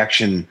his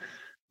reaction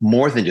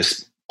more than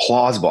just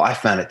plausible. I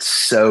found it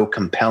so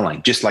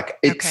compelling. Just like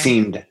it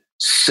seemed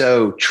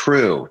so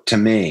true to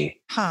me.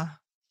 Huh.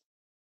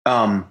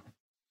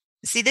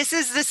 See, this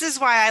is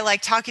why I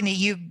like talking to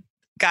you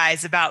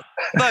guys about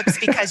books,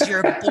 because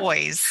you're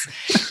boys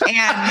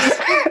and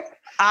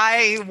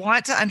I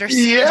want to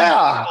understand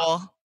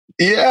people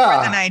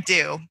more than I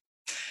do.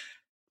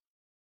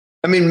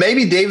 I mean,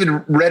 maybe David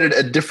read it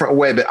a different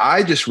way, but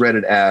I just read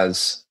it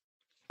as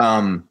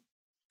I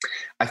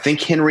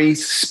think Henry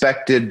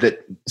suspected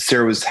that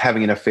Sarah was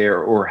having an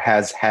affair or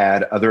has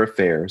had other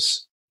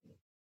affairs.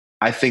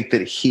 I think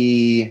that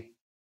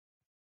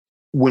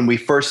when we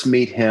first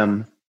meet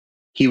him,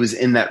 he was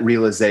in that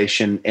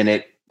realization and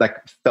it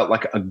felt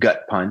like a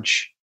gut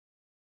punch.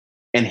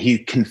 And he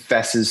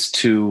confesses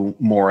to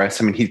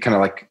Morris. I mean, he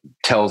kind of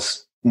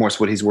tells Morris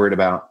what he's worried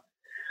about.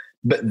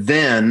 But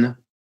then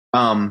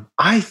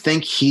I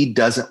think he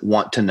doesn't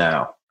want to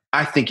know.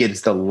 I think it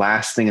is the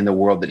last thing in the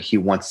world that he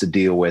wants to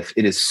deal with.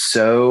 It is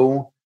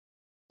so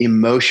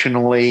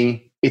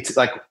emotionally, it's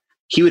like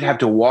he would have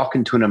to walk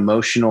into an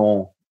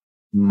emotional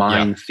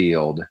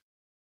minefield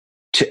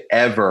to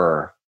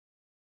ever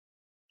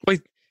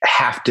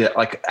have to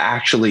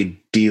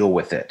actually deal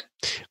with it.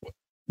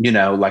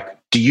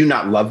 Do you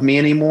not love me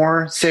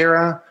anymore,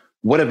 Sarah?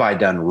 What have I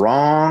done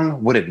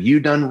wrong? What have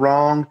you done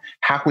wrong?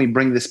 How can we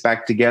bring this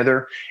back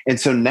together? And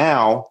so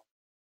now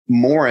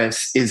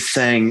Morris is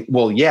saying,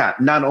 well, yeah,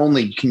 not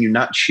only can you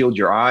not shield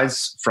your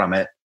eyes from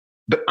it,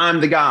 but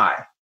I'm the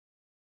guy.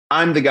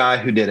 I'm the guy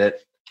who did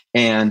it.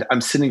 And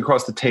I'm sitting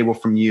across the table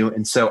from you.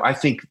 And so I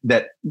think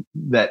that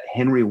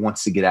Henry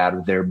wants to get out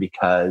of there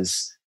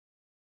because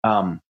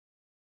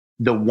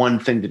the one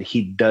thing that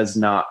he does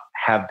not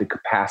have the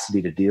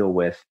capacity to deal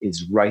with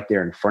is right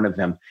there in front of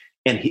him.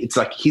 And it's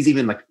like he's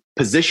even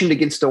positioned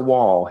against a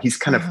wall. He's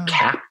kind of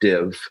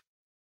captive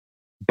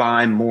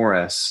by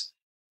Morris.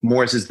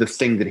 Morris is the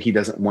thing that he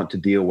doesn't want to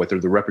deal with, or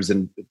the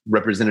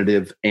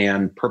representative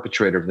and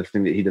perpetrator of the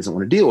thing that he doesn't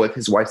want to deal with,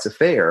 his wife's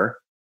affair.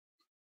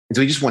 And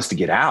so he just wants to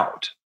get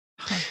out.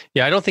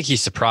 Yeah, I don't think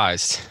he's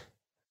surprised.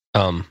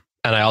 And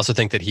I also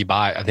think that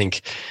I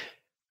think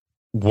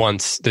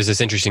once there's this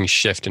interesting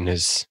shift in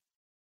his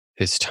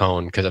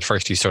tone, because at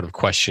first he's sort of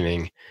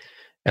questioning,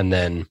 and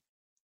then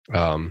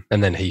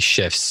he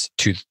shifts.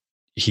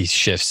 He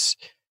says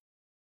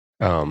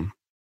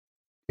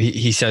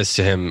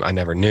to him, "I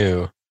never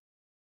knew,"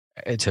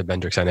 to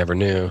Bendrix, I never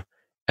knew.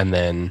 And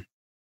then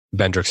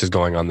Bendrix is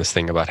going on this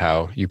thing about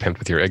how you pimped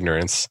with your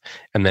ignorance.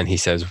 And then he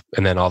says,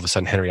 and then all of a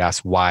sudden Henry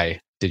asks,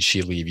 why did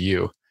she leave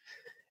you?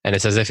 And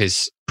it's as if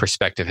his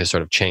perspective has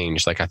sort of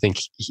changed. Like, I think,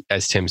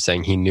 as Tim's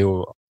saying, he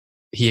knew,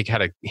 he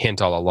had a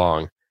hint all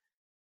along,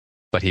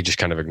 but he just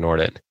kind of ignored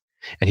it.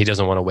 And he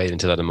doesn't want to wade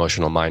into that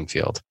emotional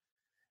minefield.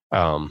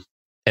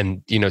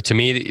 And, you know, to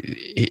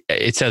me,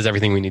 it says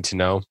everything we need to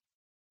know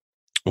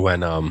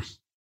when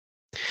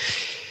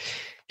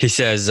he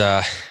says,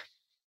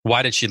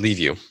 why did she leave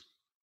you?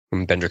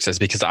 And Bendrix says,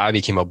 because I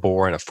became a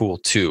bore and a fool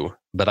too,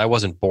 but I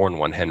wasn't born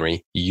one,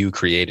 Henry. You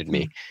created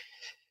me.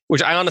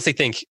 Which I honestly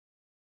think,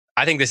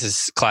 this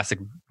is classic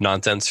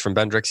nonsense from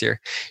Bendrix here.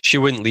 She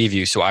wouldn't leave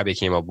you, so I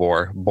became a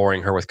bore,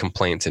 boring her with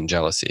complaints and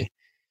jealousy.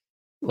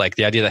 Like,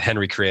 the idea that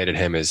Henry created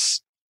him is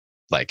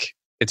like,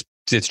 it's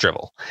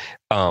drivel.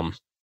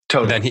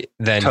 Totally.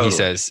 Then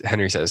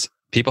Henry says,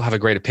 people have a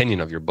great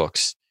opinion of your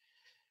books.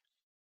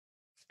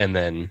 And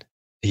then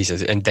he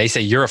says, and they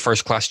say you're a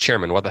first-class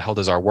chairman. What the hell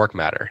does our work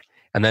matter?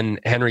 And then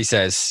Henry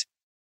says,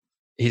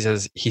 he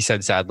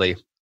said sadly,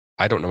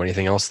 I don't know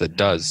anything else that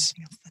does.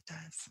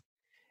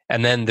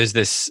 And then there's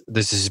this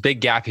big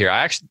gap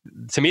here.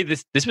 To me,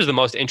 this was the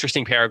most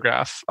interesting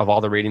paragraph of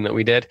all the reading that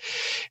we did,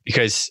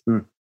 because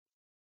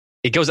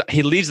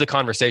he leaves the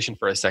conversation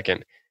for a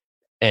second,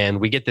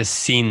 and we get this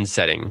scene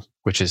setting,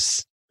 which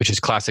is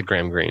classic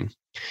Graham Greene.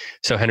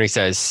 So Henry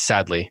says,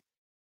 sadly,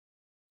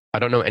 I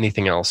don't know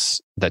anything else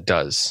that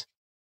does.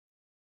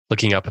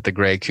 Looking up at the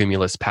gray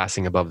cumulus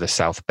passing above the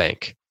south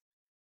bank.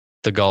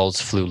 The gulls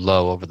flew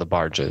low over the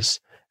barges,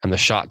 and the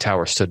shot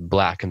tower stood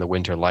black in the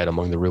winter light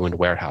among the ruined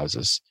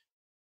warehouses.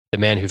 The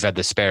man who fed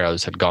the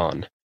sparrows had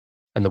gone,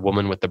 and the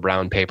woman with the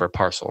brown paper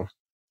parcel.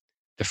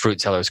 The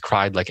fruit sellers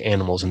cried like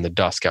animals in the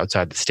dusk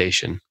outside the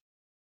station.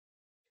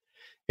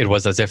 It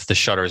was as if the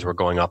shutters were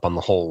going up on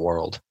the whole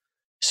world.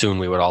 Soon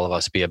we would all of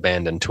us be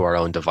abandoned to our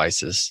own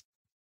devices.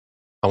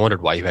 I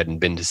wondered why you hadn't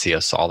been to see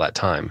us all that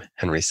time,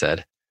 Henry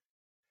said.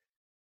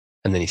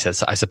 And then he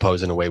says, I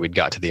suppose in a way we'd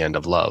got to the end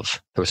of love.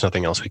 There was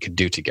nothing else we could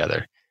do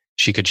together.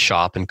 She could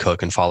shop and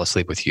cook and fall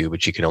asleep with you,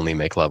 but she could only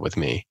make love with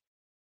me.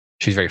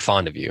 She's very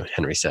fond of you,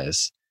 Henry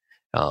says.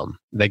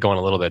 They go on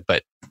a little bit,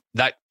 but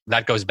that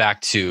goes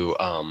back to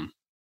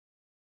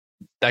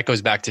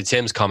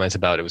Tim's comments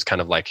about it was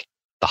kind of like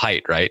the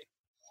height, right?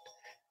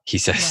 He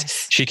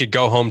says she could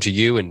go home to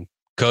you and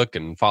cook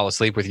and fall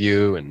asleep with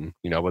you, and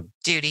with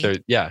duty.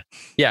 But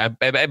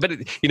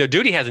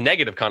duty has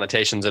negative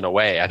connotations in a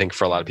way. I think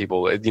for a lot of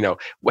people,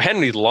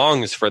 Henry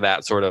longs for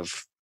that sort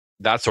of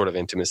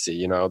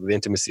intimacy. The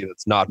intimacy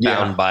that's not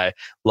bound by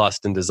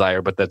lust and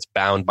desire, but that's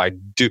bound by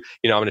I'm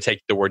going to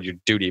take the word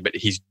duty, but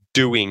he's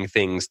doing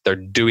things. They're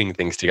doing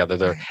things together.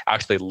 They're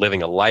actually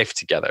living a life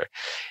together.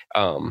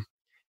 And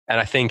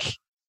I think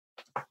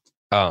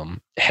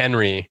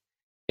Henry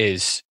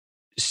is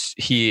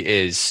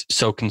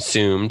so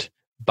consumed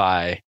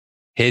by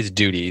his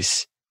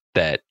duties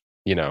that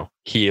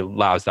he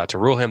allows that to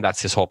rule him.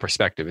 That's his whole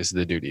perspective, is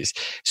the duties.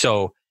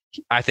 So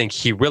I think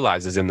he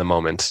realizes in the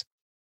moment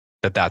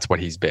that that's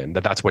what he's been,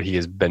 that's what he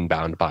has been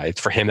bound by.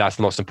 It's for him, that's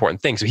the most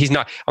important thing. So he's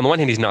not, on the one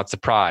hand, he's not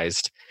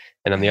surprised,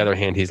 and on the other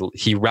hand,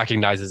 he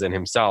recognizes in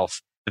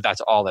himself that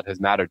that's all that has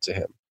mattered to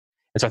him.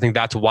 And so I think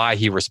that's why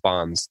he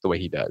responds the way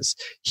he does.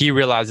 He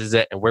realizes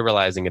it, and we're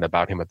realizing it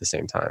about him at the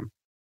same time.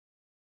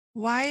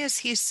 Why is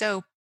he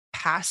so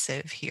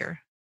passive here?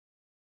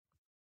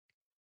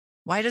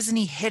 Why doesn't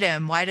he hit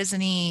him? Why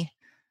doesn't he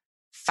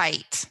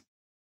fight?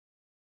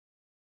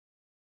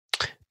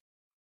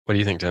 What do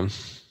you think, Tim?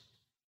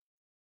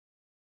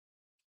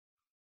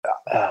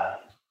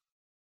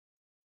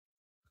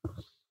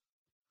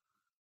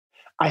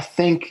 I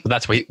think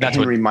that's what he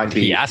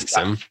asks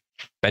him.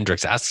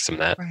 Bendrix asks him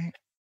that. Right.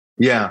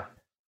 Yeah.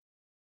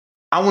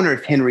 I wonder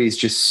if Henry is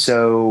just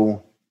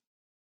so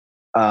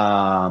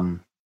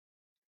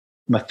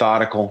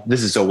methodical.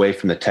 This is away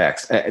from the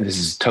text. This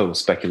is total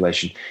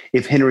speculation.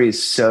 If Henry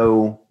is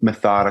so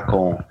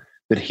methodical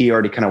that he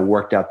already kind of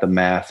worked out the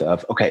math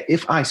of, okay,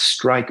 if I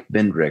strike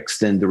Bendrix,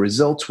 then the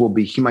results will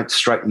be he might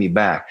strike me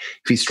back.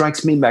 If he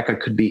strikes me back, I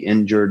could be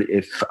injured.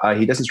 If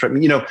he doesn't strike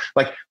me,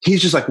 like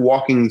he's just like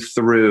walking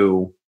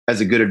through,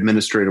 as a good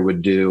administrator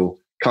would do,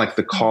 kind of like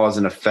the cause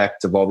and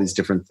effect of all these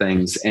different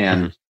things.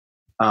 And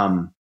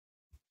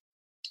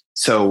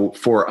so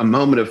for a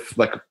moment of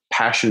like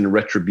passion and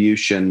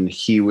retribution,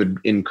 he would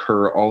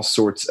incur all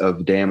sorts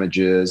of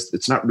damages.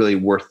 It's not really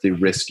worth the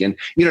risk. And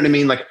you know what I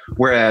mean? Like,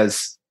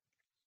 whereas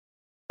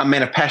a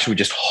man of passion would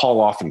just haul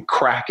off and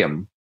crack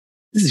him.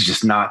 This is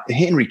just not,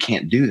 Henry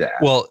can't do that.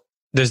 Well,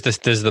 there's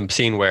the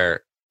scene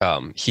where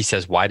he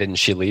says, why didn't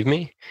she leave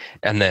me?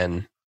 And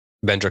then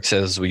Bendrix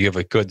says, well, you have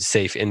a good,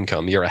 safe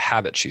income. You're a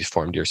habit she's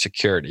formed, your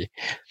security.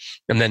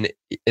 And then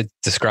it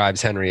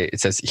describes Henry.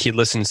 It says, he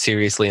listened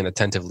seriously and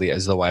attentively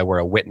as though I were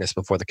a witness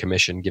before the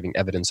commission, giving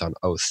evidence on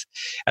oath.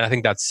 And I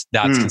think that's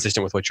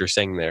consistent with what you're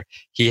saying there.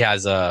 He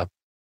has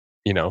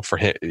for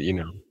him,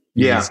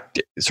 he's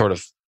sort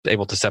of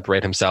able to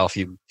separate himself.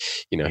 He's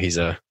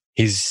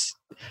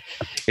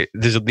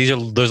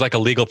there's like a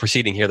legal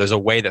proceeding here. There's a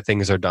way that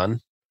things are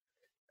done.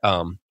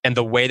 And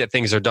the way that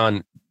things are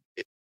done,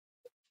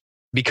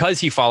 because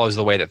he follows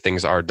the way that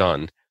things are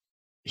done,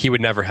 he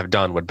would never have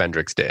done what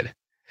Bendrix did.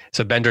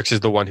 So Bendrix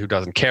is the one who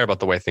doesn't care about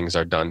the way things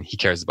are done. He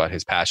cares about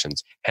his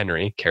passions.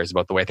 Henry cares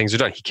about the way things are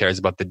done. He cares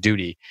about the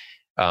duty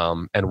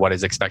and what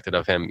is expected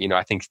of him.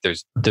 I think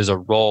there's a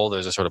role,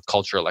 there's a sort of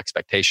cultural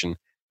expectation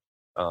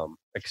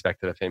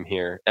expected of him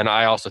here. And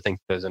I also think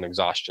there's an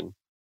exhaustion.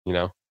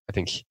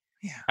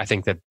 I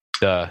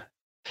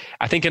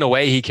think in a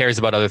way he cares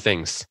about other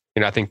things.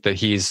 I think that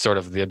he's sort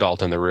of the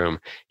adult in the room.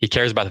 He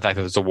cares about the fact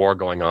that there's a war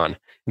going on and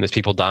there's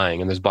people dying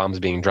and there's bombs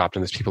being dropped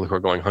and there's people who are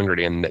going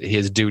hungry, and that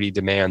his duty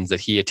demands that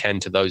he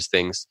attend to those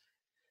things.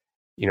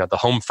 The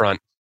home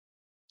front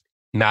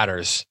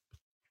matters,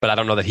 but I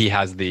don't know that he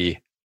has the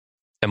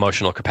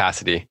emotional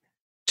capacity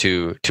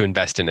to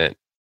invest in it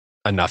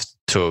enough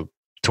to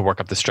work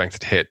up the strength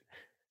to hit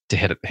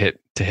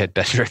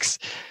Bendrix.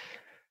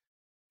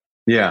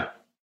 Yeah.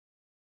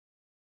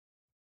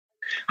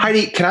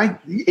 Heidi,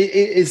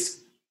 is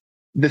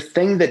the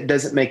thing that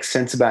doesn't make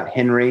sense about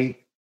Henry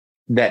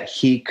that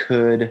he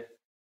could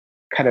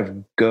kind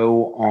of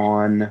go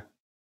on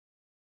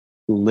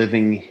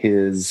living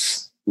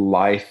his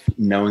life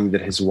knowing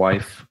that his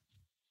wife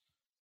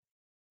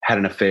had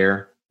an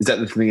affair? Is that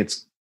the thing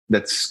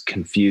that's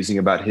confusing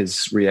about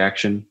his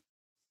reaction?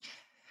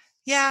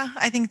 Yeah,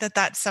 I think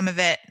that's some of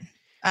it.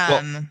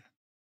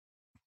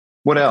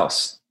 What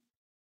else?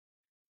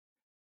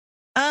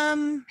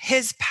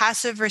 His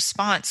passive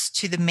response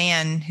to the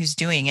man who's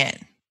doing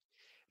it.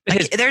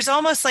 There's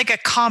almost like a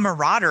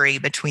camaraderie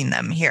between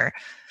them here.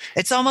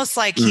 It's almost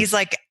like he's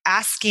like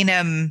asking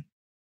him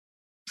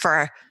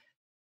for,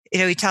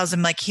 he tells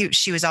him like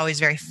she was always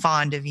very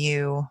fond of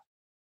you.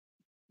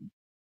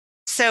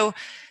 So,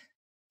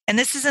 and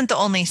this isn't the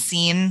only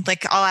scene.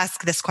 Like, I'll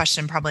ask this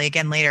question probably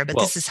again later, but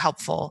this is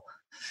helpful.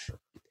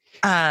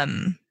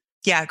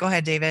 Yeah, go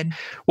ahead, David.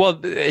 Well,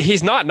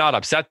 he's not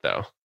upset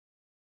though.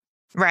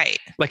 Right.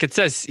 Like it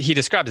says, he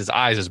describes his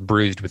eyes as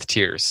bruised with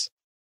tears.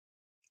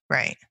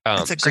 Right.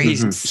 That's a great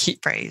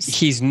phrase.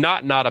 He's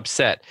not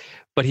upset,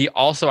 but he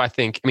also, I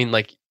think, I'm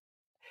going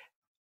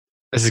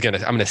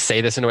to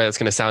say this in a way that's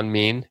going to sound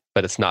mean,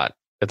 but it's not.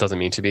 It doesn't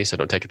mean to be, so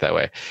don't take it that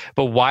way.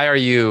 But why are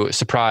you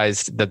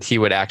surprised that he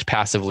would act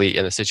passively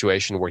in a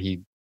situation where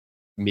he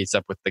meets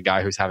up with the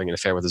guy who's having an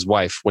affair with his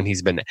wife when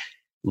he's been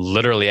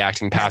literally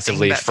acting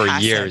passively for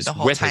years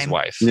with his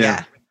wife?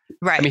 Yeah.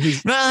 Right. I mean,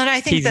 and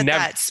I think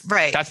that's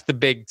right. That's the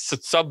big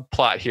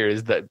subplot here,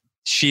 is that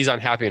she's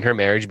unhappy in her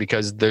marriage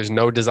because there's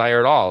no desire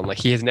at all. Like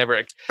he has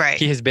never,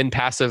 he has been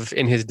passive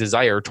in his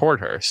desire toward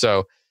her.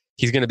 So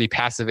he's going to be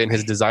passive in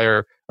his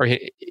desire, or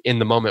in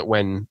the moment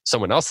when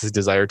someone else's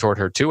desire toward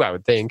her too, I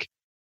would think.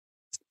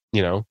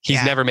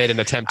 He's never made an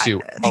attempt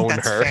to own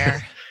her.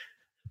 Fair.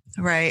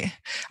 Right.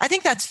 I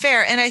think that's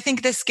fair. And I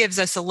think this gives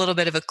us a little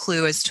bit of a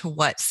clue as to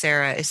what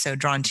Sarah is so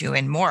drawn to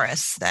in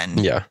Morris then.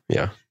 Yeah.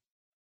 Yeah.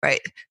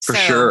 Right. For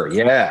sure.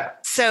 Yeah.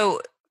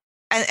 So,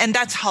 and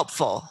that's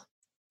helpful.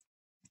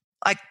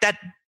 Like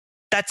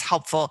that's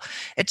helpful.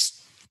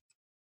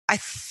 I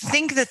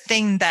think the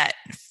thing that,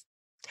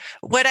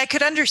 what I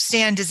could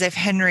understand is if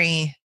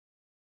Henry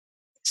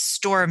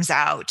storms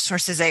out or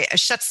says,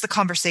 shuts the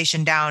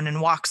conversation down and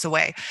walks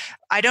away.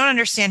 I don't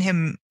understand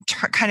him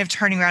kind of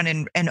turning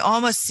around and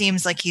almost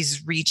seems like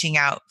he's reaching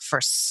out for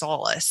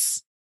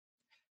solace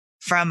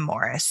from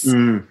Morris.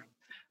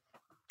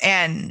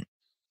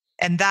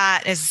 And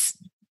that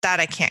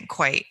I can't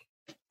quite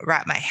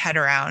wrap my head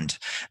around.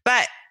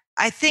 But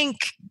I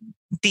think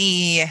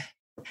the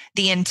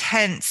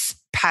intense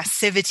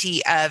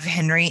passivity of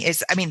Henry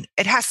is,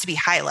 it has to be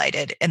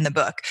highlighted in the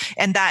book.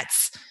 And that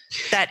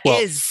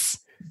is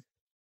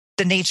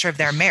the nature of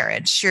their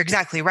marriage. You're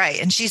exactly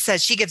right. And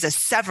she gives us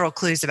several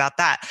clues about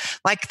that.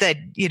 Like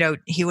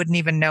he wouldn't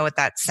even know what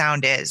that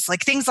sound is.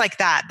 Like things like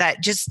that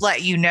just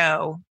let you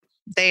know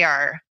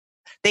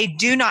they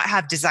do not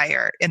have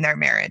desire in their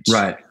marriage.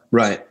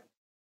 Right.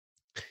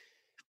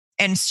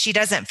 And she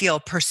doesn't feel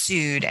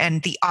pursued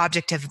and the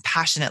object of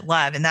passionate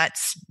love. And that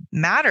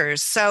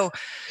matters. So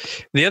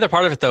the other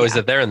part of it though, is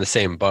that they're in the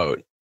same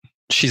boat.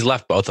 She's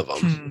left both of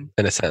them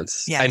in a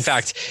sense. Yes. In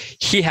fact,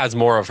 he has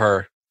more of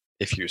her,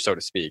 if you so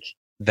to speak,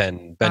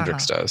 than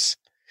Bendrix does.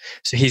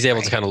 So he's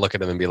able to kind of look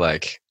at him and be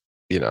like,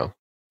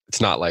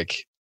 it's not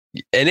like,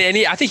 and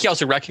I think he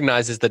also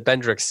recognizes that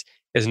Bendrix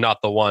is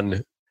not the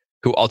one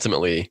who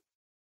ultimately,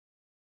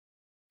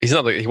 he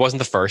wasn't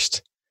the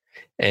first,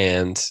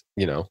 and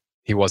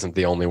he wasn't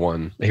the only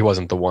one. He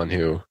wasn't the one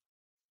who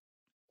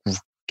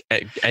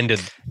ended.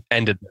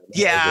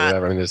 Yeah.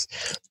 Whatever.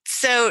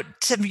 So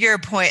to your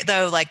point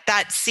though, like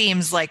that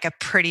seems like a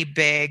pretty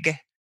big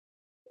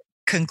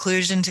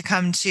conclusion to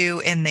come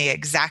to in the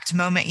exact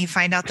moment you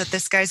find out that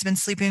this guy's been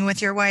sleeping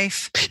with your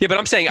wife. Yeah, but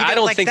I'm saying I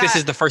don't think this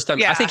is the first time.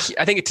 Yeah.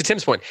 I think to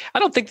Tim's point, I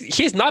don't think this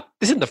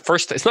isn't the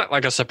first. It's not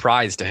like a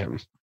surprise to him.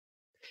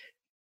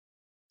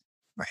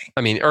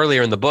 Right.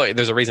 Earlier in the book,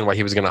 there's a reason why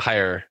he was going to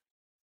hire.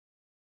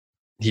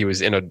 He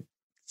was in a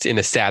in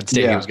a sad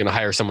state. Yeah. He was going to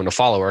hire someone to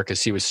follow her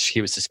because he was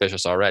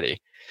suspicious already.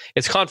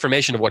 It's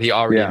confirmation of what he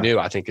already knew,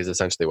 I think, is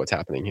essentially what's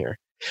happening here.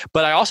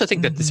 But I also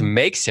think that this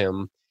makes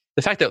him,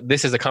 the fact that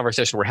this is a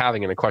conversation we're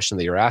having and a question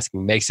that you're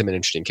asking makes him an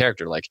interesting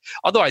character. Like,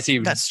 otherwise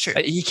That's true.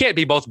 He can't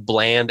be both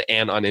bland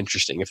and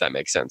uninteresting, if that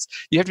makes sense.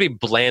 You have to be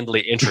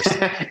blandly interesting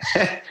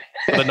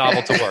for the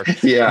novel to work.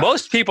 Yeah.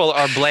 Most people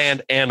are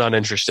bland and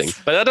uninteresting,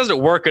 but that doesn't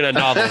work in a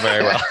novel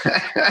very well.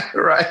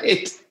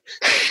 Right.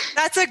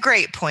 That's a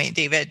great point,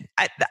 David.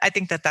 I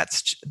think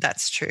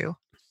that's true.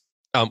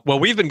 Well,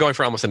 we've been going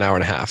for almost an hour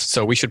and a half,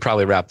 so we should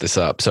probably wrap this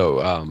up. So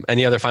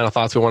any other final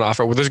thoughts we want to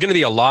offer? Well, there's going to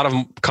be a lot of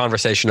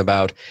conversation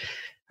about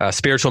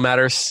spiritual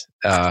matters,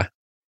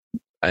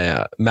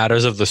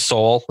 matters of the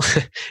soul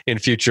in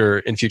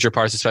future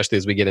parts, especially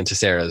as we get into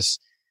Sarah's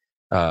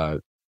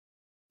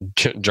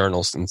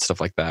journals and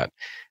stuff like that.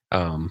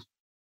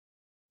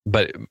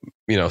 But,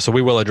 so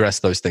we will address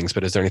those things.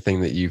 But is there anything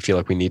that you feel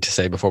like we need to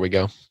say before we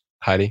go,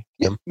 Heidi?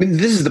 I mean,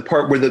 this is the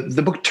part where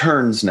the book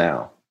turns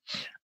now.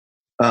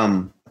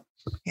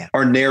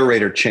 Our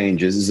narrator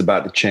changes, is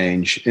about to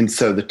change. And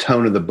so the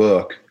tone of the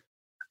book,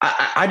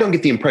 I don't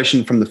get the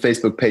impression from the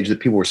Facebook page that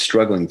people were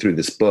struggling through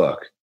this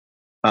book.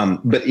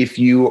 But if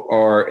you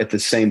are at the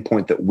same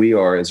point that we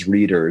are as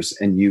readers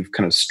and you've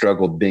kind of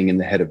struggled being in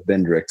the head of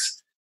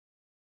Bendrix,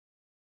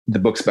 the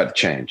book's about to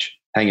change.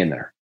 Hang in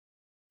there.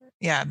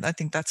 Yeah, I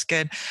think that's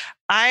good.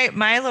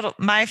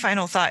 My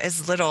final thought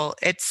is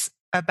it's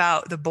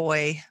about the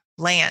boy,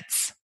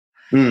 Lance.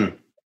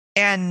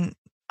 And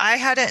I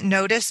hadn't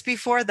noticed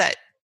before that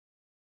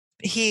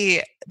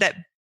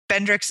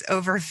Bendrix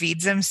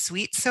overfeeds him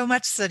sweets so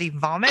much that he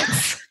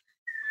vomits.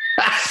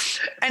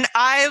 And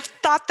I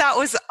thought that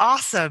was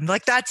awesome.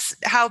 Like, that's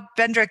how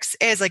Bendrix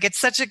is. Like, it's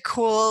such a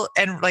cool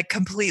and like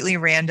completely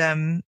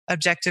random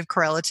objective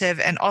correlative,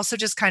 and also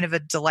just kind of a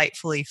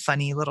delightfully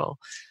funny little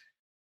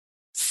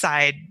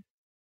side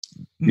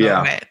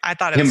moment. I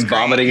thought it was great.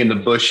 Vomiting in the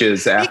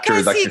bushes after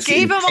because he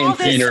gave him all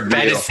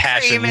this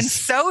passion and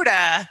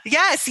soda.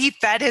 Yes, he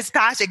fed his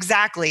passion.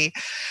 Exactly.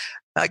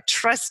 Like,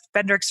 trust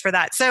Bendrix for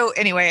that. So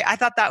anyway, I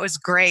thought that was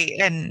great.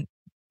 And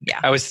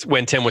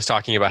when Tim was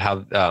talking about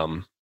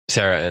how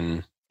Sarah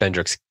and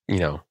Bendrix,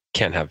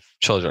 can't have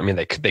children. I mean,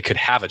 they could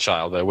have a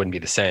child, but it wouldn't be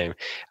the same.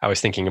 I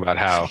was thinking about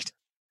how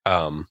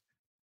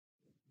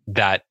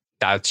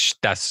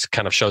that's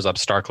kind of shows up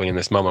starkly in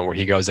this moment where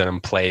he goes in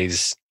and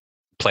plays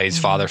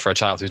father for a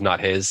child who's not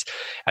his,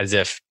 as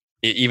if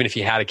even if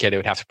he had a kid, it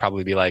would have to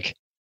probably be like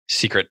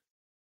secret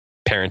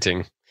parenting,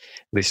 at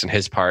least on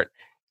his part.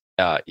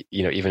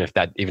 Even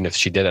if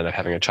she did end up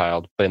having a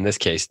child, but in this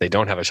case, they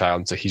don't have a child.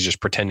 And so he's just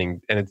pretending,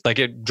 and it's like,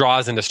 it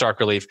draws into stark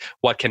relief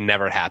what can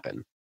never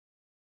happen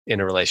in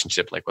a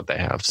relationship like what they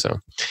have. So,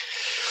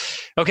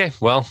 okay.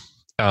 Well,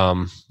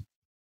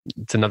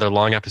 it's another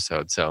long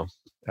episode. So,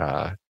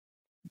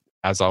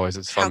 as always,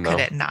 it's fun. How could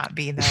it not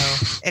be though?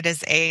 It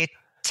is a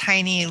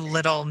tiny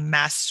little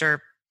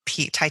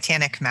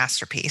Titanic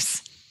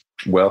masterpiece.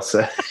 Well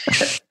said.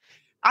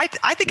 I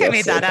think I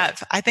made that up.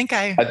 I think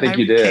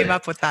you did. Came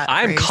up with that.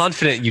 I'm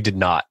confident you did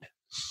not.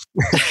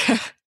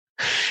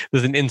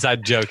 There's an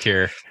inside joke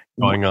here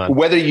going on.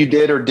 Whether you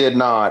did or did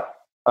not,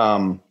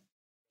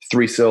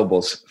 3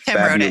 syllables. Tim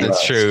wrote it.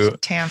 That's true.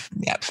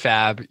 Yep.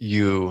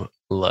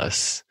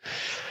 Fabulous.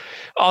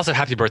 Also,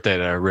 happy birthday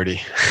to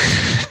Rudy.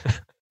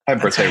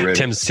 Happy birthday, Rudy.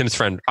 Tim's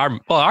friend.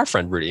 Our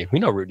friend Rudy. We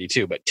know Rudy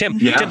too, but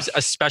Tim's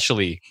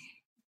especially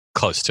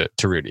close to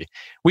Rudy.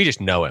 We just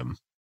know him.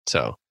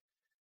 So,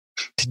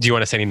 do you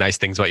want to say any nice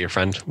things about your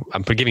friend?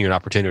 I'm giving you an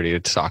opportunity to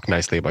talk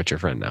nicely about your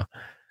friend now,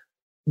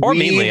 or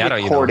meanly. I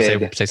don't.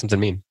 Say something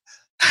mean.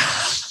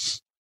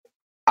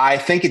 I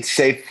think it's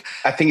safe.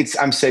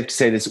 I'm safe to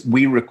say this.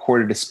 We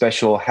recorded a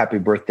special happy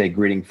birthday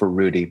greeting for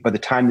Rudy. By the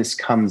time this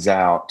comes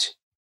out,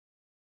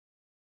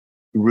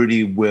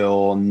 Rudy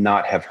will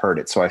not have heard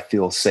it. So I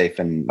feel safe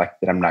and like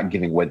that I'm not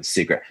giving away the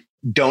secret.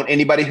 Don't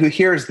anybody who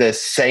hears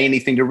this say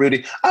anything to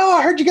Rudy. Oh,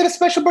 I heard you get a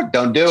special birthday.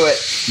 Don't do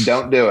it.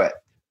 Don't do it.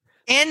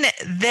 In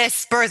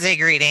this birthday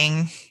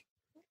greeting,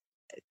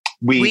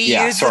 we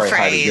use the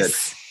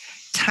phrase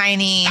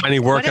tiny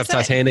work of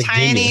Titanic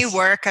genius. Tiny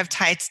work of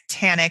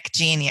Titanic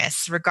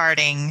genius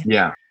regarding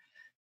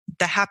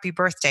the happy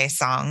birthday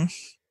song.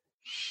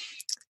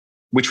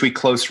 Which we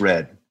close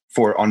read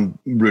on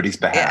Rudy's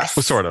behalf. Yes,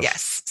 well, sort of.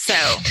 Yes. So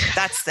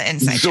that's the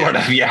inside sort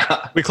joke. of,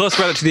 yeah. We close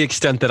read it to the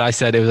extent that I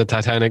said it was a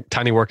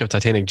tiny work of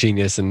Titanic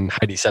genius, and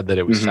Heidi said that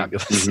it was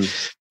fabulous. Mm-hmm.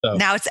 So,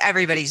 now it's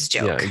everybody's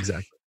joke. Yeah,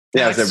 exactly.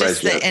 Yeah, it's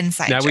just the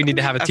inside now joke. we need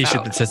to have a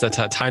t-shirt that says a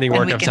tiny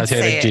work of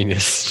Titanic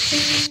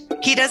genius.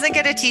 He doesn't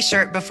get a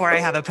t-shirt before I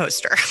have a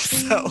poster.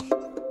 So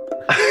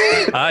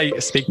talk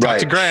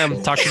to Graham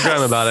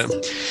about it.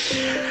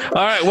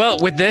 All right, well,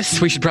 with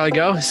this we should probably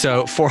go.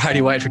 So for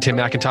Heidi White, for Tim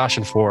McIntosh,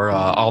 and for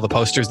all the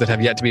posters that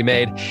have yet to be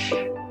made,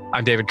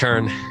 I'm David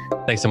Kern.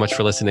 Thanks so much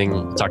for listening.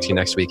 We'll talk to you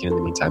next week, and in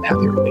the meantime,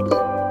 happy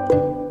reading.